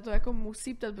 oni se na to jako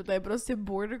musí ptat, protože to je prostě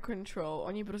border control,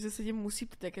 oni prostě se tě musí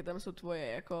ptat, jaké tam jsou tvoje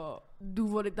jako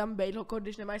důvody tam bejt,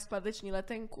 když nemáš zpáteční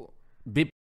letenku.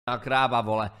 Vyp***ná kráva,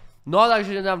 vole. No,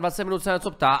 takže tam 20 minut se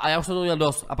něco ptá a já už jsem to měl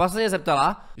dost. A pak se mě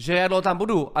zeptala, že já dlouho tam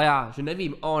budu a já, že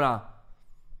nevím, a ona.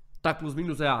 Tak plus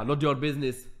minus a já, not your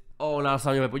business. A ona se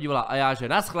na mě podívala a já, že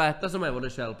naschle, to jsem je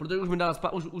odešel, protože už mi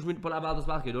dala už mi podávala to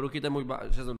zpátky do ruky, ten můj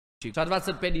že jsem třeba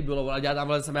 25 bylo, vole, já tam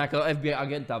vole jsem nějakého FBI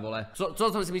agenta, vole.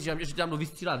 Co jsem si myslel, že tam jdu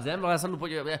vystřílat zem, ale já jsem tu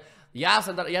podíval,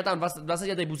 já tam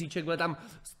 20 buzíček, vole, tam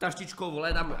s taštičkou,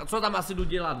 vole, tam, co tam asi jdu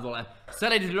dělat, vole.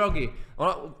 Selit drogy.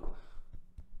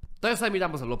 To se mi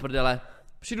tam poslal do prdele,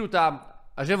 přijdu tam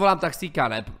a že volám taxíka,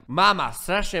 ne? Máma,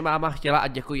 strašně máma chtěla,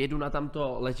 ať jako jedu na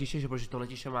tamto letiště, že protože to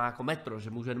letiště má jako metro, že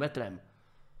můžu jet metrem.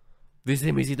 Vy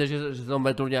si myslíte, že to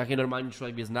metro nějaký normální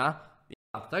člověk vyzná?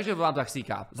 Takže volám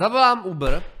taxíka. Zavolám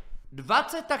Uber,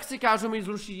 20 taxikářů mi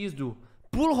zruší jízdu.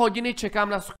 Půl hodiny čekám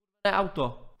na skurvené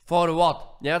auto. For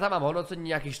what? Já tam mám hodnocení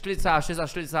nějakých 46 a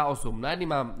 48.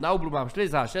 Na Uberu mám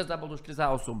 46, na Boltu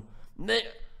 48. Ne,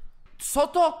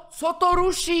 co to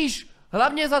rušíš?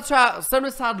 Hlavně za třeba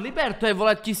 70 liber, to je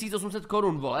vole 1800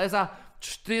 korun, vole, za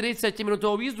 40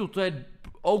 minutovou jízdu, to je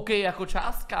OK jako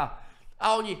částka.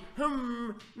 A oni,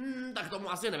 tak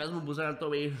tomu asi nevezmu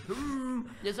buzerantovi,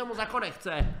 něco mu jako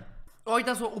nechce. Oni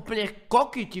tam jsou úplně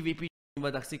koky ti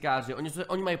vypíčení taxikáři,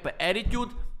 oni mají úplně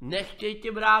attitude, nechtějí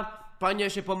tě brát, paní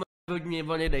ještě poměrně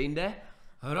volně jde jinde.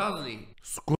 Hrozný.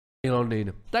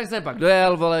 Londýn. Tak jsem pak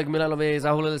dojel, vole, k Milanovi,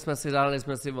 zahulili jsme si, dali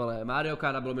jsme si, vole, Mario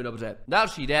Kart a bylo mi dobře.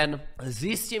 Další den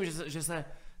zjistím,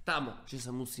 že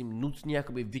se musím nutně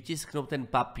jakoby vytisknout ten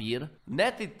papír,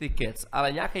 ne ty tickets,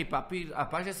 ale nějaký papír a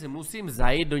pak, že si musím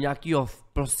zajít do nějakého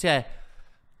prostě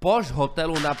poš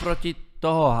hotelu naproti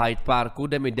toho Hyde Parku,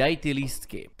 kde mi dají ty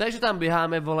lístky. Takže tam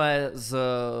běháme, vole, s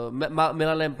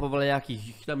Milanem po, vole,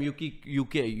 nějakých tam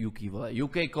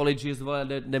UK colleges, vole,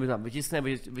 kde mi tam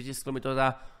vytisklo mi to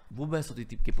za. Vůbec to ty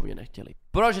typky po mně nechtěli.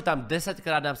 Protože tam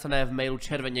 10krát napsané v mailu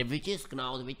červeně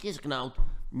vytisknout.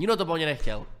 Nikdo to po mně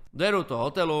nechtěl. Dojedu do toho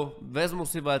hotelu, vezmu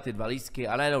si, vole, ty 2 lístky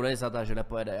a najednou den se že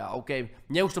nepojede. Já, OK,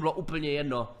 mně už to bylo úplně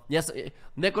jedno.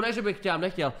 Ne, že bych chtěl,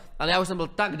 nechtěl, ale já už jsem byl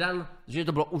tak dan, že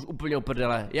to bylo už úplně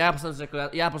uprdele. Já jsem si řekl,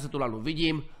 já prostě tu lanu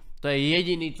vidím, to je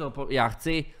jediný, co já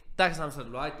chci. Tak jsem se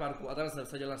do Hyde Parku a tady jsem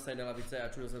seděl na stejné lavice a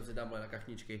čunil jsem si tam na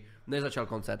kašničky, než začal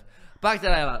koncert. Pak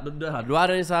teda jela do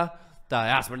Adenisa. Tak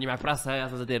já smrdím jak prase, já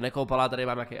jsem se tady nekoupala, tady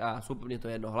mám nějaký super, to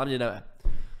je jedno, hlavně jdeme.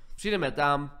 Přijdeme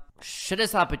tam,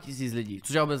 65 000 lidí,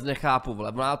 což já vůbec nechápu,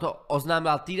 vole, ona to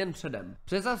oznámila týden předem.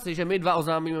 Představ si, že my dva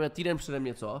oznámíme týden předem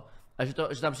něco a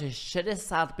že tam je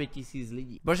 65 000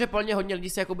 lidí. Protože plně hodně lidí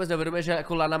si jako vůbec neuvědomuje, že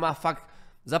jako Lana má fakt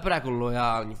zaprvé jako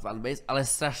lojální fanbase, ale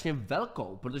strašně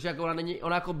velkou, protože jako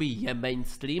ona jako by je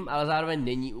mainstream, ale zároveň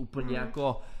není úplně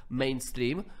jako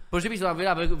mainstream. Protože víš, ona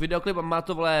vydá videoklip a má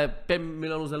to, vole, 5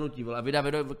 milionů zhlédnutí, vole, vydá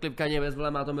videoklip Kanye West,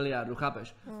 vole, má to miliardu,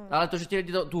 chápeš? Ale to, že ti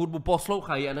lidi tu hudbu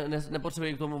poslouchají a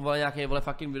nepotřebují k tomu, vole, nějaký, vole,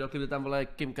 fucking videoklip, kde tam, vole,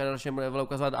 Kim Kardashian bude, vole,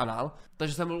 ukazovat anal.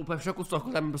 Takže jsem byl úplně v šoku z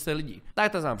toho, tam prostě lidi.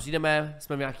 Tak tam přijdeme,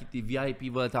 jsme v nějaký ty VIP,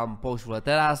 vole, tam poušť, vole,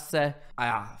 terásce a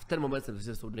já v ten moment jsem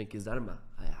si jsou drinky zdarma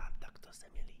a já, tak to se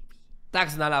mi líbí. Tak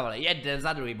jsme nadávali jeden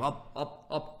za druhým,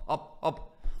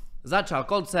 hop. Začal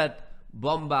koncert.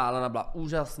 Bomba, Lana byla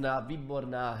úžasná,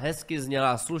 výborná, hezky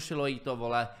zněla, slušilo jí to,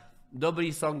 vole,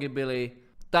 dobrý songy byly,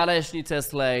 tanečnice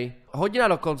slej, hodina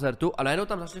do koncertu a najednou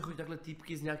tam začne chodit takhle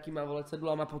týpky s nějakýma, vole,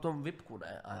 cedulama potom vypku,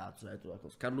 ne? A já, co je to, jako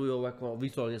skandujou, jako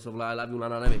víco, něco, vole, I love you,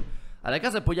 Lana, nevím. A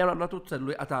teďka se podívám na tu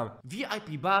ceduli a tam VIP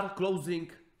bar,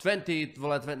 closing, 20,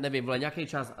 vole, nevím, vole, nějaký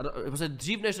čas, a prostě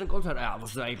dřív než ten koncert, a já,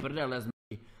 prostě prdel, nezmí.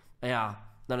 A já,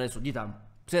 na něco, jdi tam,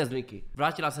 přines drinky.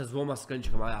 Vrátila se s 2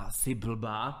 skleničkama a já, si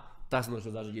blbá. Tak jsem to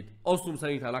šel zařídit. 8 jsem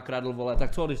jich tam nakradl, vole,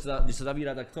 tak co, když se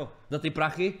zavírá, tak co? Za ty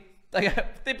prachy? Tak je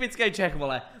typický Čech,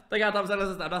 vole. Tak já tam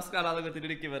se tam naskládal takhle ty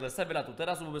drinky vedle sebe na tu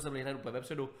terasu, vůbec jsem jich hned úplně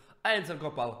vepředu. A jen jsem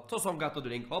kopal. Co jsem got to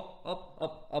drink? Hop.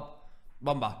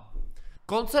 Bomba.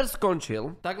 Koncert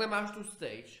skončil, takhle máš tu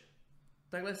stage.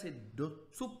 Takhle si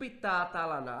docupitá ta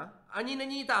Lana, ani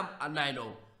není tam a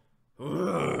najednou.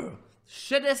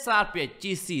 65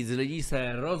 000 lidí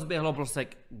se rozběhlo prostě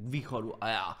k východu a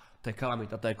já. To je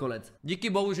kalamita, to je konec. Díky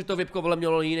bohu, že to vypko, vole,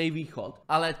 mělo jiný východ,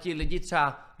 ale ti lidi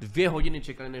třeba 2 hodiny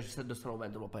čekali, než se dostanou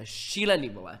ven, to bylo úplně šílený,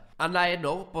 vole. A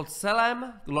najednou po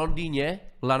celém Londýně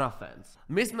Lana fans.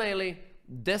 My jsme jeli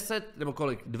 10, nebo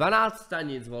kolik, 12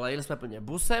 stanic, vole, jeli jsme plně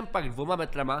busem, pak 2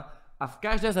 metrama a v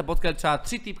každé se potkali třeba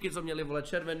 3 týpky, co měli, vole,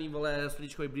 červený, vole,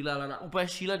 sličkový brýle, Lana, úplně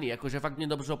šílený, jakože fakt mě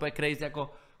to přišlo úplně crazy,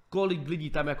 jako kolik lidí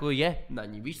tam jako je na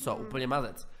ní, víš co, úplně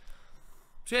mazec.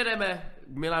 Přijedeme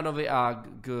k Milanovi a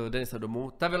k Denise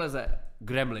domů, ta vyleze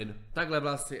gremlin, takhle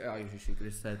vlasy, a Ježiši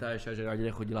Kriste, ta ještě že ani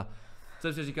nechodila.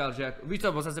 Jsem si říkal, že jako, víš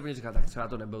co, jsem si říkal, tak třeba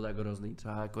to nebylo tak hrozný,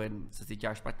 třeba jako jen se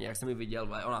cítila špatně, jak jsem ji viděl,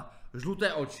 vole, ona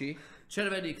žluté oči,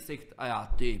 červený ksicht a já,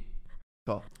 ty.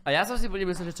 To. A já jsem si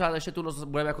myslel, že třeba ještě tu noc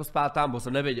budeme jako spát tam, bo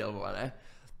jsem nevěděl, vole, ne?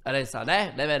 A Denisa,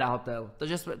 ne, jdeme na hotel.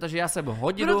 Takže já jsem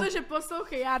hodinu... Protože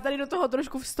poslouchej, já tady do toho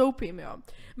trošku vstoupím, jo.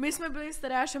 My jsme byli s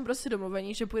Tadeášem prostě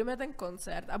domluvení, že půjdeme ten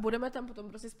koncert a budeme tam potom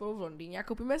prostě spolu v Londýně a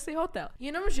koupíme si hotel.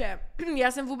 Jenomže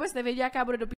já jsem vůbec nevěděla, jaká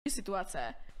bude do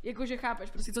situace. Jakože chápeš,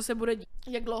 prostě co se bude dít,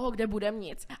 jak dlouho, kde budem,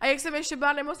 nic. A jak jsem ještě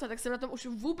byla nemocná, tak jsem na tom už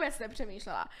vůbec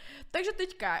nepřemýšlela. Takže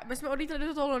teďka, my jsme odlítali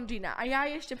do toho Londýna a já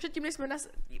ještě předtím, než jsme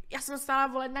já jsem stála,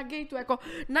 vole, na gateu, jako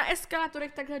na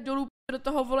eskalátorech takhle dolů do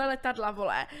toho, vole, letadla,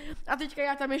 vole. A teďka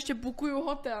já tam ještě bukuju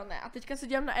hotel, ne? A teďka se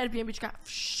dělám na Airbnbčka,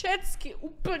 všecky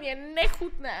úplně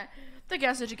nechutné. Tak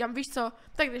já si říkám, víš co,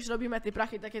 tak když robíme ty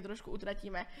prachy, tak je trošku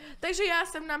utratíme. Takže já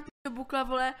jsem nám bukla,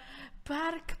 vole,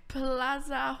 Park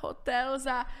Plaza hotel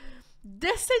za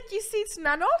 10 000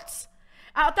 na noc.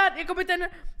 A ta, jakoby ten,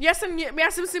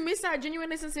 já jsem si myslela,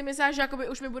 genuinely jsem si myslela, že jakoby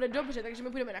už mi bude dobře, takže my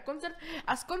půjdeme na koncert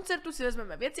a z koncertu si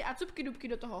vezmeme věci a cupky dubky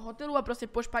do toho hotelu a prostě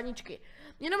po španičky.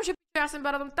 Jenomže já jsem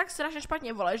byla na tom tak strašně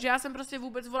špatně, vole, že já jsem prostě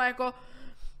vůbec, vole, jako,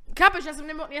 chápeš, já jsem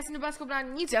nebyla schopná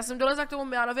nic, já jsem dolezla k tomu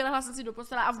Milanovi, lehla jsem si do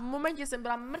postele a v momentě jsem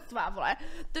byla mrtvá, vole.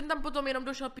 Ten tam potom jenom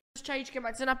došel s čajíčkem,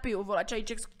 ať se napiju, vole,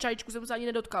 čajíčku jsem se ani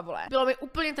nedotkla, vole. Bylo mi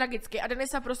úplně tragicky a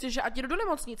Denisa prostě, že ať jdu do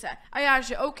nemocnice. A já,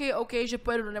 že OK, že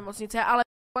pojedu do nemocnice, ale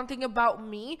one thing about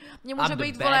me, mě může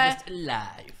být, vole,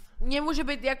 mě může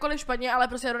být jakkoliv špatně, ale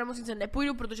prostě já do nemocnice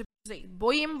nepůjdu, protože se jich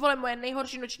bojím, vole, moje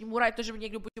nejhorší noční můra je to, že mi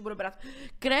někdo bude brát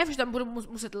krev, že tam budu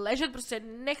muset ležet, prostě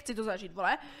nechci to zažít,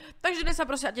 vole. Takže dnes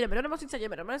prostě ať jdeme do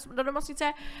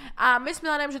nemocnice a my s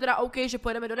Milanem, že teda OK, že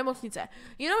pojedeme do nemocnice.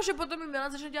 Jenomže potom mi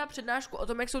Milan začne dělat přednášku o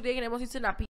tom, jak jsou ty jejich nemocnice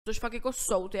napít, což fakt jako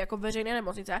jsou ty jako veřejné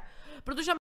nemocnice,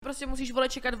 protože prostě musíš, vole,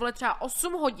 čekat, vole, třeba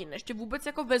 8 hodin, než tě vůbec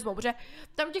jako vezmou, protože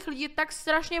tam těch lidí je tak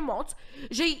strašně moc,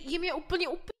 že jim je úplně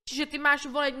že ty máš,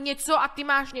 vole, něco a ty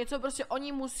máš něco, prostě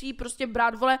oni musí prostě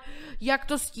brát, vole, jak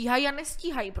to stíhají a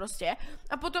nestíhají prostě.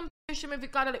 A potom ještě mi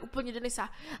vykládali úplně Denisa.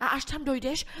 A až tam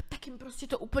dojdeš, tak jim prostě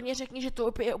to úplně řekni, že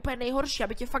to je úplně nejhorší,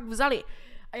 aby tě fakt vzali.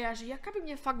 A já, že jak aby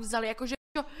mě fakt vzali, jakože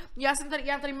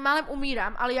já tady málem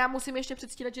umírám, ale já musím ještě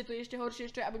předstírat, že to je ještě horší,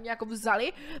 ještě aby mě jako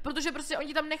vzali, protože prostě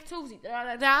oni tam nechcou vzít.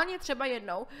 Reálně třeba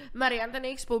jednou Marian, ten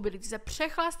jejich spolubydlící, se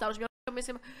přechlastal, že měl,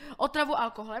 myslím, otravu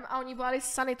alkoholem a oni volali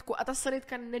sanitku a ta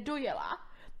sanitka nedojela.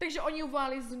 Takže oni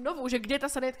volali znovu, že kde je ta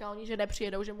sanitka, oni že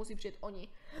nepřijedou, že musí přijet oni.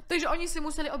 Takže oni si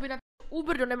museli objednat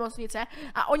Uber do nemocnice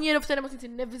a oni je v té nemocnici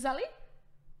nevzali.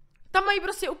 Tam mají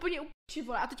prostě úplně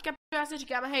vole. A teďka já si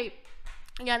říkám, hej,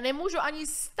 já nemůžu ani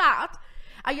stát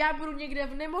a já budu někde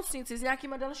v nemocnici s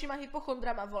nějakýma dalšíma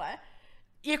hypochondrama, vole,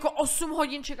 jako 8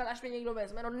 hodin čekat, až mě někdo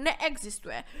vezme, no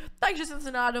neexistuje. Takže jsem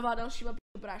se naládovala dalšíma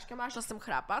práškama, šla jsem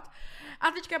chrápat.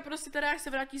 A teďka prostě teda, jak se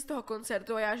vrátí z toho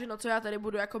koncertu a já, že no co já tady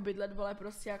budu jako bydlet, vole,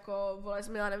 prostě jako, vole, s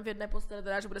Milanem v jedné posteli,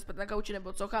 teda, že bude spát na kauči,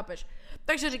 nebo co, chápeš.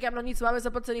 Takže říkám, no nic, máme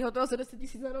zaplacený hotel za 10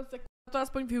 000 na noc, tak to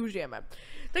aspoň využijeme.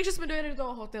 Takže jsme dojeli do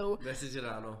toho hotelu. Ve 4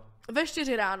 ráno. Ve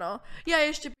 4 ráno. Já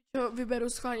ještě vyberu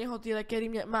schválně hotel, který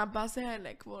má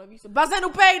bazének, vole, víš co. Bazén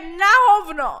úplně na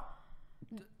hovno!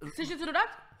 Chceš něco dodat?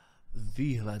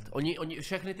 Výhled. Oni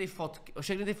všechny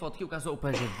ty fotky ukazují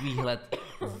úplně, že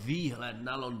výhled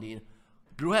na Londýn.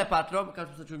 Druhé patro, kam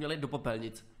jsme se měli do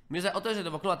popelnic. Mě se otevře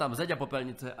do okna a tam zeď a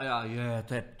popelnice a já,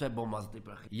 to je bomba za ty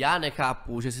prachy. Já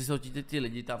nechápu, že si jsou ty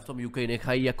lidi tam v tom UK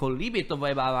nechají jako líbit to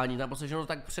vojebávání, tam prostě všechno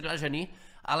tak předražený,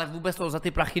 ale vůbec to za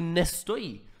ty prachy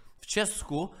nestojí. V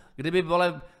Česku, kdyby,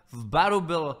 vole, v baru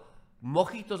byl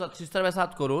mojito za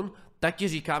 390 korun, tak ti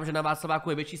říkám, že na Václaváku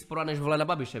je větší spora, než, vole, na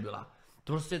Babiše byla.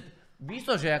 To prostě, víš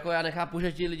to, že jako já nechápu,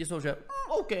 že ti lidi jsou, že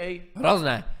OK,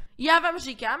 hrozné. Já vám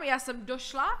říkám, já jsem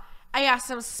došla a já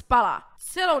jsem spala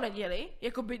celou neděli,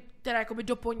 jakoby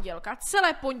do pondělka,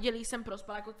 celé pondělí jsem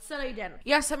prospala, jako celý den.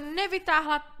 Já jsem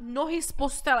nevytáhla nohy z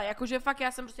postele, jakože fakt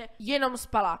já jsem prostě jenom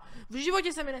spala. V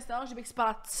životě se mi nestalo, že bych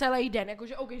spala celý den,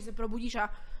 jakože OK, že se probudíš a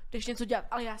jdeš něco dělat,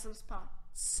 ale já jsem spala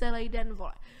celý den,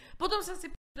 vole. Potom jsem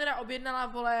si teda objednala,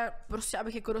 vole, prostě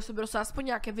abych jako do sebe dostala aspoň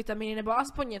nějaké vitaminy nebo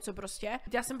aspoň něco prostě.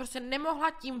 Já jsem prostě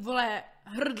nemohla tím, vole,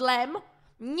 hrdlem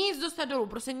nic dostat dolů,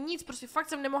 prostě nic, prostě fakt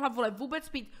jsem nemohla, vole, vůbec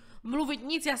pít, mluvit,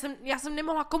 nic, já jsem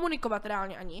nemohla komunikovat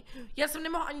reálně ani. Já jsem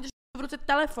nemohla ani držet v ruce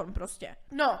telefon prostě.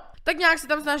 No, tak nějak se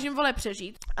tam snažím, vole,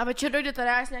 přežít. A večer dojde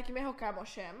Tadeáš s nějakým jeho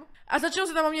kámošem a začnou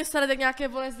se tam o mě starat jak nějaké,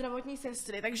 vole, zdravotní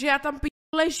sestry, takže já tam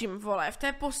ležím, vole, v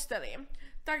té posteli.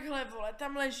 Takhle, vole,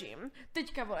 tam ležím,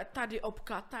 teďka, vole, tady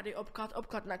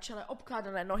obklad na čele,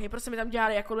 obkládané nohy, prostě mi tam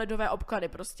dělali jako ledové obklady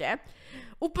prostě.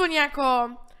 Úplně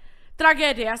jako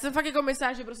tragédie, já jsem fakt jako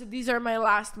myslela, že prostě these are my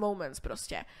last moments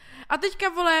prostě. A teďka,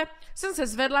 vole, jsem se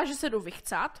zvedla, že se jdu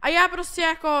vychcat a já prostě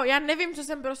jako, já nevím, co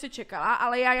jsem prostě čekala,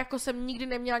 ale já jako jsem nikdy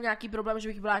neměla nějaký problém, že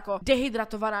bych byla jako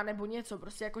dehydratovaná nebo něco,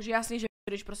 prostě jakože jasný, že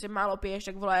když prostě málo piješ,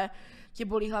 tak vole, tě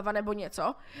bolí hlava nebo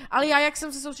něco. Ale já, jak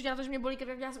jsem se soustředila na to, že mě bolí krk,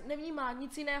 tak já jsem nevnímala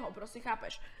nic jiného, prostě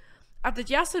chápeš. A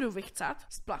teď já se jdu vychcat,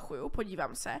 splachuju,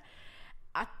 podívám se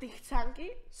a ty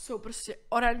chcánky jsou prostě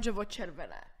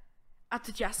oranžovo-červené. A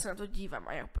teď já se na to dívám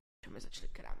a já úplně, že mi začaly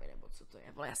krámy, nebo co to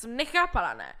je, vole, já jsem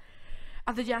nechápala, ne.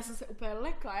 A teď já jsem se úplně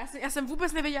lekla, já jsem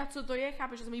vůbec nevěděla, co to je,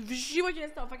 chápeš, že jsem jí v životě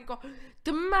nestalo, fakt jako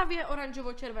tmavě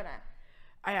oranžovo-červené.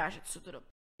 A já, že co to do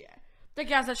je. Tak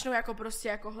já začnu jako prostě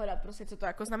jako hledat prostě, co to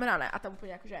jako znamená, ne? A tam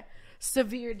úplně jako, že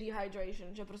severe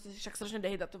dehydration, že prostě jsi však strašně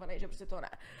dehydratovaný, že prostě to ne.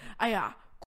 A já,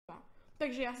 kurva.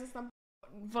 Takže já jsem tam,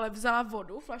 vole, vzala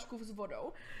vodu, flašku s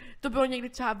vodou. To bylo někdy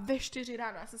třeba ve 4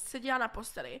 ráno, já jsem seděla na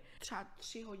posteli, třeba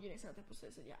 3 hodiny jsem na té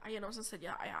posteli seděla a jenom jsem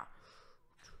seděla a já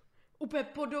úplně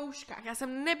po douškách, já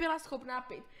jsem nebyla schopná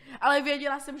pít, ale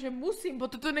věděla jsem, že musím,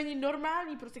 protože to není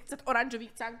normální, prostě chcet oranžový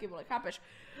chcánky, vole, chápeš?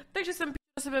 Takže jsem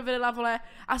na sebe vylila, vole,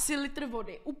 asi litr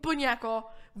vody, úplně jako,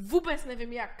 vůbec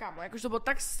nevím jak, kámo, jakože to bylo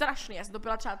tak strašný, já jsem to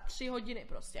pila třeba 3 hodiny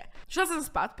prostě. Šla jsem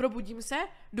spát, probudím se,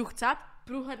 jdu chcat,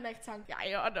 průhledné chcánky, a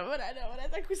jo, dobré,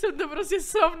 tak už jsem to prostě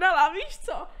srovnala, víš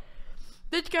co?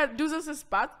 Teďka jdu zase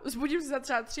spát, zbudím se za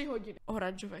třeba 3 hodiny,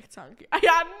 oranžové chcánky. A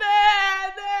já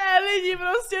ne, lidi,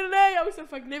 prostě ne, já už jsem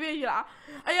fakt nevěděla.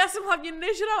 A já jsem hlavně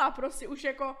nežrala, prostě už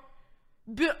jako,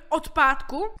 od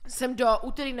pátku jsem do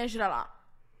úterý nežrala.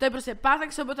 To je prostě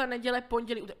pátek, sobota, neděle,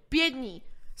 pondělí, úterý. 5 dní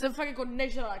jsem fakt jako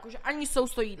nežrala, jakože ani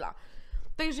sousto jídla.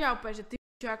 Takže já úplně, že ty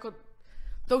jako,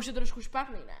 to už je trošku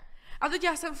špatný, ne? A teď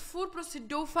já jsem furt prostě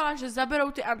doufala, že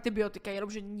zaberou ty antibiotika,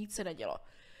 jenomže nic se nedělo.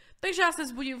 Takže já se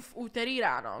zbudím v úterý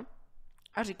ráno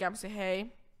a říkám si,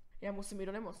 hej, já musím jít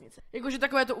do nemocnice. Jakože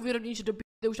takové to uvědomění, že do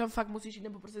p***y už tam fakt musíš jít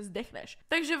nebo prostě zdechneš.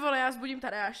 Takže vole, já zbudím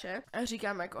Tadeáše a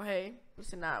říkám jako, hej,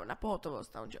 prostě na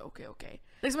pohotovost, a on že OK.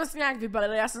 Tak jsme si nějak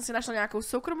vybalili, já jsem si našla nějakou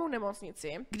soukromou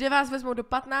nemocnici, kde vás vezmou do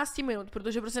 15 minut,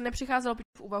 protože prostě nepřicházelo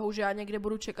v úvahu, že já někde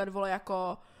budu čekat, vole,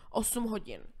 jako 8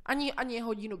 hodin. Ani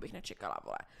hodinu bych nečekala,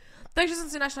 vole. Takže jsem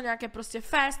si našla nějaké prostě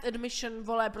fast admission,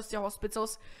 vole, prostě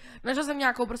hospitals. Našla jsem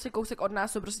nějakou prostě kousek od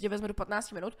nás, co prostě tě vezme do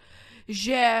 15 minut,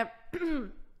 že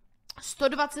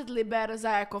 120 liber za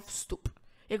jako vstup.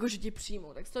 Jakože ti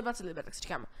přijmou, tak 120 liber, tak si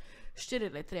říkám, 4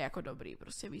 litry jako dobrý,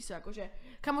 prostě víš co, jakože,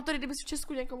 kamo tady, kdybys v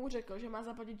Česku někomu řekl, že má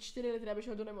zaplatit 4 litry, aby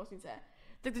šel do nemocnice,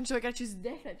 tak ten člověk radši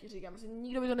zdechne, ti říkám, prostě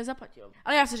nikdo by to nezaplatil.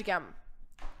 Ale já si říkám,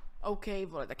 OK,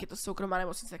 vole, tak je to soukromá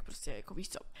nemocnice, tak prostě jako víš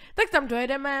co. Tak tam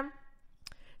dojedeme,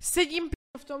 sedím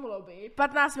v tom lobby,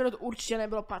 15 minut určitě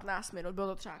nebylo 15 minut, bylo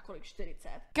to třeba kolik, 40.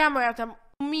 Kámo, já tam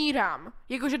umírám,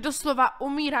 jakože doslova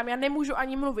umírám, já nemůžu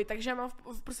ani mluvit, takže já mám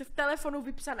prostě v telefonu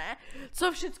vypsané,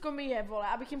 co všecko mi je, vole,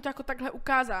 abych jim to jako takhle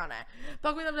ukázala, ne.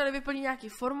 Pak mi tam dali vyplnit nějaký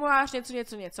formulář,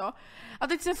 něco. A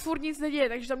teď se furt nic neděje,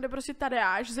 takže tam jde prostě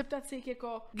Tadeáš, zeptat se jich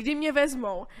jako, kdy mě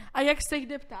vezmou a jak se jich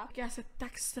jde ptát, já se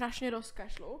tak strašně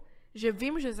rozkašlu, že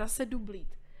vím, že zase jdu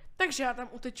blít. Takže já tam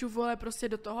uteču, vole, prostě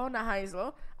do toho na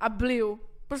hajzl a bliju.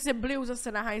 Prostě bliju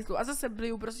zase na hajzlu a zase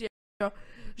bliju prostě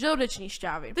žaludeční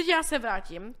šťávy. Teď já se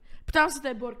vrátím, ptám se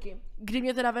té Borky, kdy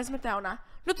mě teda vezmete a ona,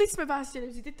 no teď jsme vás chtěli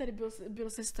vzít, teď tady byl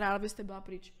sestra, ale vy jste byla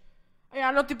pryč. A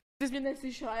já, no ty jsi mě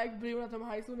neslyšela, jak bliju na tom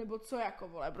hajzlu, nebo co jako,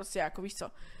 vole, prostě jako víš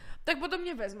co. Tak potom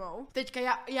mě vezmou, teďka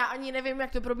já ani nevím,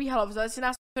 jak to probíhalo, vzali si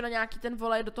nás na nějaký ten,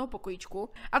 vole, do toho pokojíčku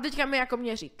a teďka mi jako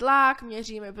měří tlak,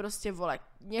 měří mi prostě, vole,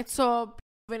 něco,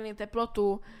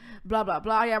 teplotu,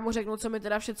 bla, já mu řeknu, co mi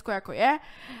teda všecko jako je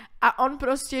a on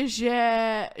prostě,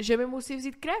 že mi musí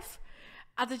vzít krev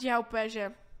a teď já úplně,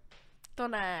 že to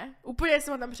ne, úplně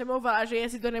jsem ho tam přemlouvala, že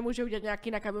jestli to nemůže udělat nějaký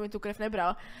jinak, aby mi tu krev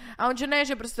nebral a on, že ne,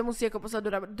 že prostě musí jako poslat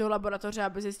do laboratoře,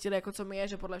 aby zjistili jako co mi je,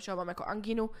 že podle všeho mám jako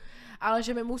angínu, ale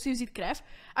že mi musí vzít krev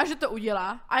a že to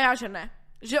udělá a já, že ne.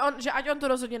 Že ať on to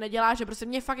rozhodně nedělá, že prostě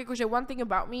mě fakt jako, že one thing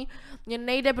about me, mě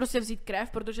nejde prostě vzít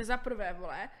krev, protože za prvé,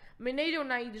 vole, mi nejdou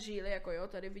najít žíly, jako jo,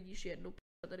 tady vidíš jednu,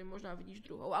 tady možná vidíš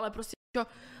druhou, ale prostě čo,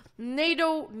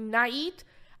 nejdou najít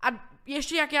a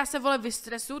ještě jak já se, vole,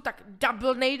 vystresu, tak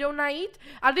double nejdou najít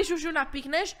a když už ho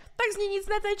napíchneš, tak z ní nic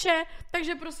neteče,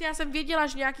 takže prostě já jsem věděla,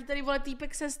 že nějaký tady, vole,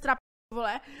 týpek sestra,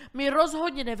 vole, mi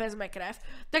rozhodně nevezme krev,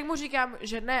 tak mu říkám,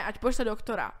 že ne, ať pošle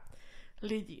doktora.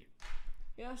 Lidi.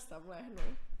 Já si tam lehnu.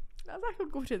 A za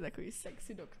chvilku přijde takový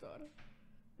sexy doktor.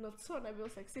 No co, nebyl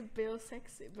sexy? Byl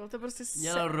sexy. Byl to prostě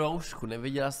Měl roušku,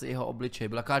 neviděla jsi jeho obličej.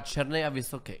 Byl taková černý a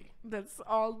vysoký. That's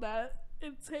all that.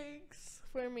 it takes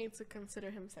for me to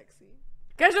consider him sexy.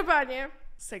 Každopádně,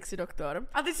 sexy doktor.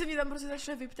 A teď se mě tam prostě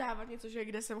začne vyptávat něco, že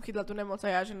kde jsem chytla tu nemoc a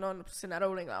já, že no prostě na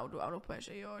Rolling Loudu a on úplně,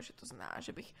 že jo, že to zná,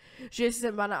 že jestli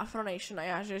jsem byla na Afro Nation a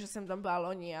já, že jsem tam byla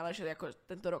loni, ale že jako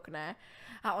tento rok ne.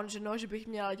 A on, že no, že bych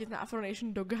měla letět na Afro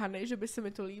Nation do Ghany, že by se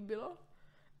mi to líbilo.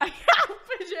 A já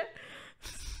úplně, že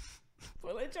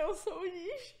podle čeho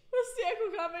soudíš? Prostě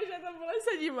jako chápeš, že tam vole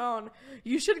sedím a on,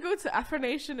 you should go to Afro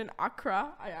Nation in Accra.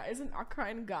 A já, isn't Accra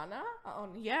in Ghana? A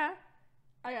on, yeah.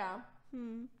 A já,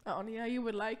 A on, yeah, you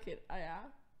would like it. A já.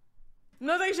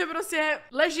 No takže prostě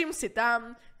ležím si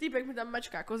tam, týpek mi tam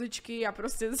mačká kozičky a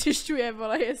prostě zjišťuje,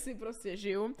 vole, jestli prostě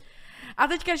žiju. A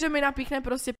teďka, že mi napíchne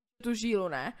prostě tu žílu,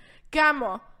 ne?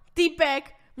 Kámo,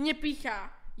 týpek mě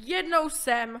píchá jednou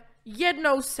sem,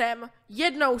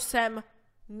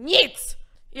 nic!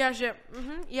 Já že,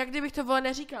 jak kdybych to vole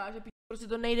neříkala, že prostě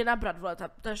to nejde nabrat, vole,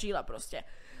 ta žíla prostě.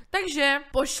 Takže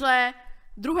pošle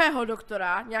druhého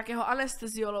doktora, nějakého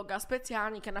anesteziologa,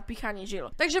 speciálníka na píchání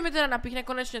žil. Takže mi teda napíchne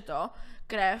konečně to,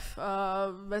 krev,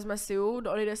 vezme si ju,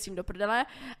 odjde s tím do prdele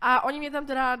a oni mě tam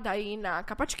teda dají na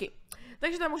kapačky.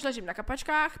 Takže tam už ležím na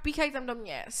kapačkách, píchají tam do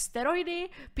mě steroidy,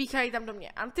 píchají tam do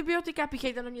mě antibiotika,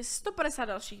 píchají tam do mě 150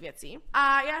 dalších věcí.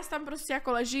 A já tam prostě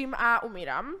jako ležím a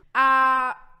umírám.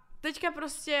 A teďka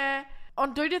prostě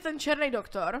on dojde ten černý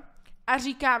doktor a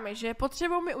říká mi, že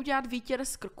potřebují mi udělat výtěr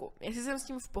z krku, jestli jsem s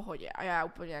tím v pohodě. A já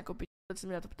úplně jako se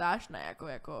mi na to ptáš, ne,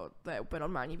 jako to je úplně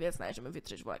normální věc, ne, že mi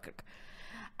vytřeš vole krk.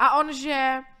 A on,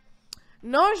 že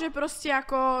no, že prostě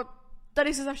jako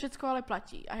tady se za všecko ale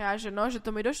platí. A já, že no, že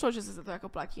to mi došlo, že se za to jako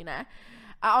platí, ne?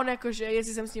 A on jako, že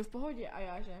jestli jsem s tím v pohodě. A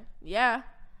já, že yeah.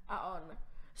 A on,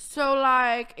 so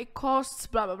like, it costs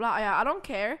bla bla bla. A já, I don't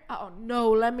care. A on,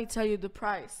 no, let me tell you the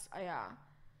price. A já,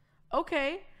 OK.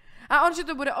 A on, že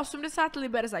to bude 80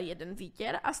 liber za jeden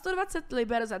výtěr a 120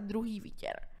 liber za druhý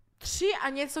výtěr. 3 a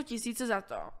něco tisíce za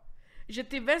to, že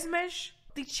ty vezmeš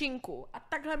tyčinku a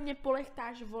takhle mě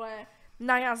polechtáš, vole,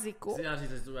 na jazyku. Si já říct,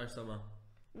 že to uděláš sama.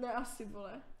 Ne, asi,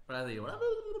 vole. Právě.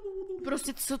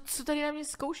 Prostě, co tady na mě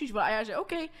zkoušíš, vole? A já, že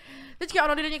OK. Teďka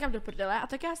ono jde někam do prdele a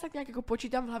tak já se tak nějak jako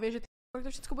počítám v hlavě, že kolik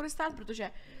to všechno bude stát,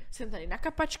 protože jsem tady na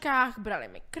kapačkách, brali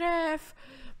mi krev,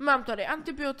 mám tady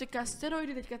antibiotika,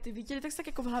 steroidy, teďka ty výtěry, tak se tak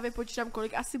jako v hlavě počítám,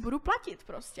 kolik asi budu platit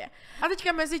prostě. A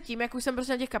teďka mezi tím, jak už jsem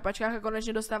prostě na těch kapačkách a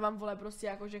konečně dostávám, vole, prostě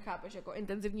jako, že chápeš, jako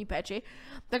intenzivní péči,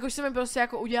 tak už se mi prostě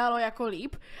jako udělalo jako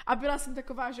líp a byla jsem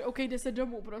taková, že OK, jde se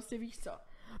domů, prostě víš co.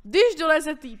 Když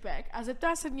doleze týpek a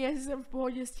zeptá se mě, jestli jsem v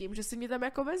pohodě s tím, že si mě tam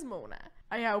jako vezmou, ne?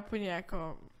 A já úplně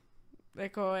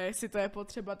jako jestli to je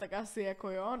potřeba, tak asi jako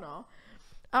jo, no.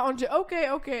 A on, že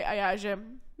OK, a já, že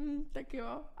tak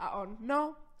jo. A on,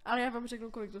 no, ale já vám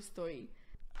řeknu, kolik to stojí.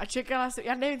 A čekala jsem,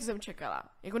 já nevím, co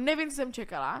jsem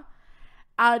čekala,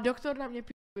 ale doktor na mě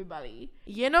vybalí.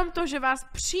 Jenom to, že vás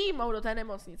přijmou do té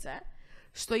nemocnice,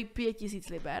 stojí 5000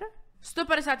 liber,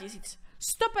 150 000.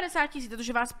 150 000,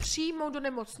 protože vás přijmou do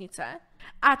nemocnice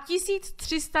a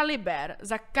 1300 liber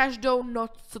za každou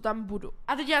noc, co tam budu.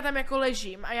 A teď já tam jako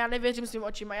ležím a já nevěřím svým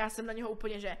očím a já jsem na něho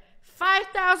úplně, že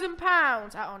 5000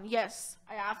 pounds a on yes.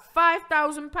 A já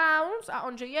 5000 pounds a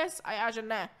on, že yes a já, že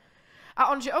ne. A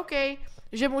on, že OK,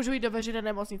 že můžu jít do veřejné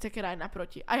nemocnice, která je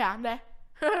naproti. A já ne.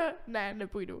 Ne,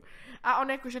 nepůjdu. A on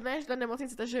jako, že ne, že ta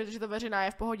nemocnice, takže že to veřejná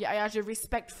je v pohodě a já, že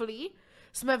respectfully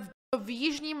jsme v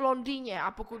jižním Londýně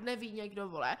a pokud neví někdo,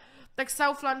 vole, tak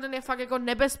South London je fakt jako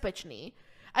nebezpečný.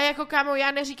 A jako kámo,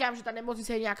 já neříkám, že ta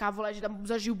nemocnice je nějaká, vole, že tam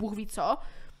zažiju Bůh ví co,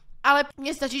 ale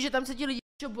mně stačí, že tam se ti lidi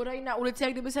bodají na ulici,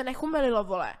 jak kdyby se nechumelilo,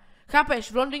 vole.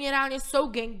 Chápeš, v Londýně reálně jsou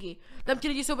gangy. Tam ti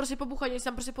lidi jsou prostě pobuchaní, se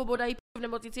tam prostě pobodají v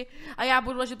nemocnici a já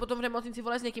budu ležet potom v nemocnici,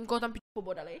 vole, s někým, koho tam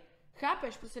pobodali.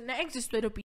 Chápeš, prostě neexistuje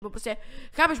prostě,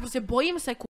 chápeš, prostě bojím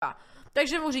se, kurva.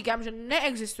 Takže mu říkám, že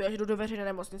neexistuje, že jdu do veřejné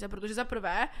nemocnice, protože za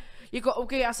prvé, jako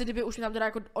OK, asi kdyby už mě tam teda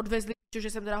jako odvezli, že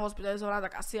jsem teda hospitalizovaná,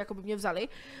 tak asi jako by mě vzali,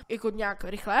 jako nějak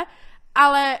rychle,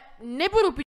 ale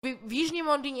nebudu v jižním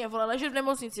Londýně, vole, ležet v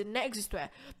nemocnici, neexistuje.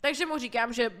 Takže mu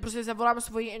říkám, že prostě zavolám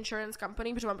svoji insurance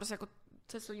company, protože mám prostě jako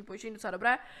cestovní pojištění docela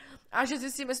dobré, a že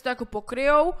zjistím, jestli to jako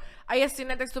pokryjou, a jestli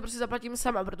ne, tak si to prostě zaplatím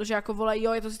sama, protože jako vole,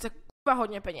 jo, je to sice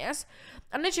hodně peněz,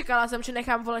 a nečekala jsem, že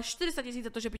nechám, vole, 400 000 za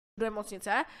to, že do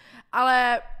nemocnice,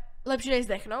 ale lepší než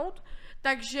zdechnout,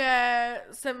 takže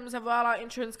jsem zavolala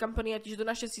insurance company a že to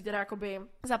naštěstí teda jakoby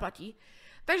zaplatí.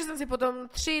 Takže jsem si potom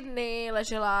 3 dny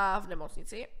ležela v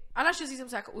nemocnici a naštěstí jsem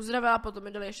se jako uzdravila, potom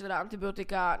mi dali ještě teda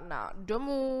antibiotika na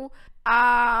domů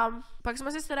a pak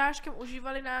jsme si s Tadeáškem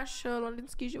užívali náš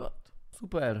londýnský život.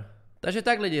 Super. Takže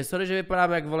tak lidi, sorry, že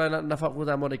vypadáme jak vole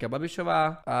nafaknutá Monika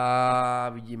Babišová a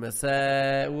vidíme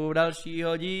se u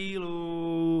dalšího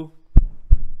dílu.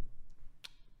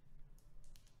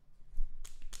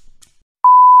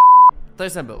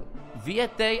 takže jsem byl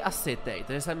vyjetej a sytej,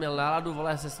 takže jsem měl náladu,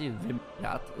 vole, se s ním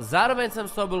vymírat. Zároveň jsem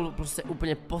z toho byl prostě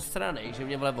úplně posranej, že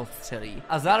mě, vole, odstřelí.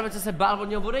 A zároveň jsem se bál od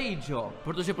něho odejít, jo,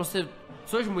 protože prostě,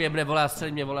 což mu jebne, vole, a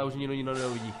střelí mě, vole, už nikdo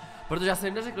neuvidí. Protože já jsem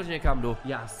jim neřekl, že někam jdu.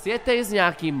 Já sjetej s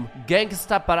nějakým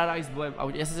gangsta paradise bojem a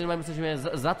já jsem si myslel, že mě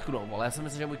zatknou, vole, já jsem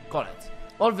myslel, že je můj konec.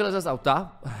 On vyleze z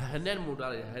auta, hned mu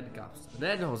dali handcuffs,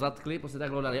 hned ho zatkli, prostě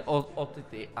takhle dali o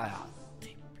ty a já.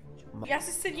 Já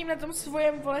si sedím na tom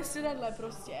svojem, vole, sedadle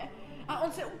prostě a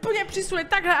on se úplně přisune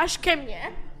takhle až ke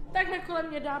mně, takhle kolem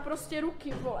mě dá prostě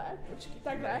ruky, vole, počkej,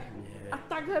 takhle a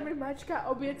takhle mi mačka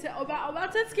oběce oba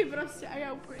cecky prostě a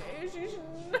já úplně, ježiš,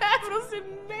 ne, prostě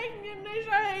nech mě,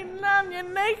 nežahej na mě,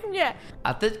 nech mě.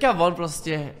 A teďka on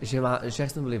prostě, že jak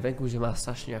jsme byli venku, že má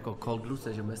strašně jako cold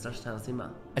ruce, že mu je strašná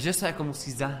zima. A že se jako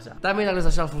musí zahřát. Tam mi takhle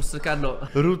začal furt strkat, no,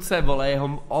 ruce, vole,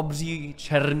 jeho obří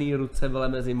černý ruce, vole,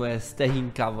 mezi moje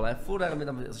stehínka, vole, furt mi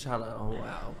tam začal na nohu a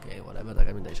já, okej, whatever,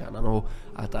 tak mi tady šel na nohu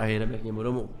a tak jdeme k němu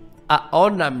domů. A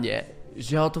on na mě,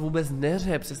 že ho to vůbec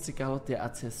neře přes ty kalhoty,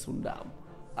 ať se sundám.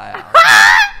 A já,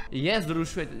 je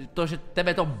zrušuje to, že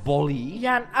tebe to bolí?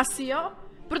 Jan, asi jo?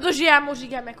 Protože já mu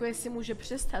říkám, jako jestli může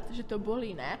přestat, že to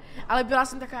bolí, ne? Ale byla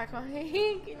jsem taková jako,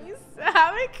 hey, can you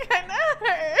stop, it kinda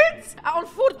hurts. A on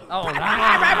furt,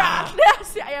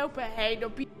 a já úplně, hej, do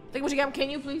pí... Tak mu říkám, can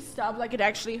you please stop, like it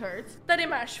actually hurts. Tady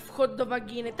máš vchod do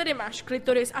vagíny, tady máš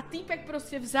klitoris a týpek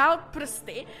prostě vzal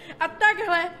prsty a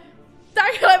takhle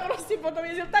prostě potom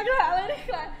jezdil, takhle, ale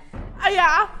rychle. A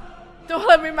já,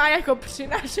 tohle mi má jako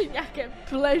přinášet nějaké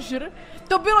pleasure.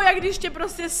 To bylo, jak když tě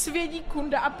prostě svědí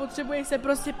kunda a potřebuje se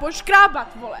prostě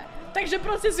poškrábat, vole. Takže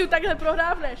prostě si ju takhle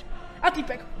prohrávneš. A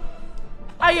týpek.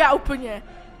 A já úplně.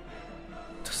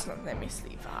 To snad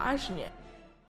nemyslí vážně.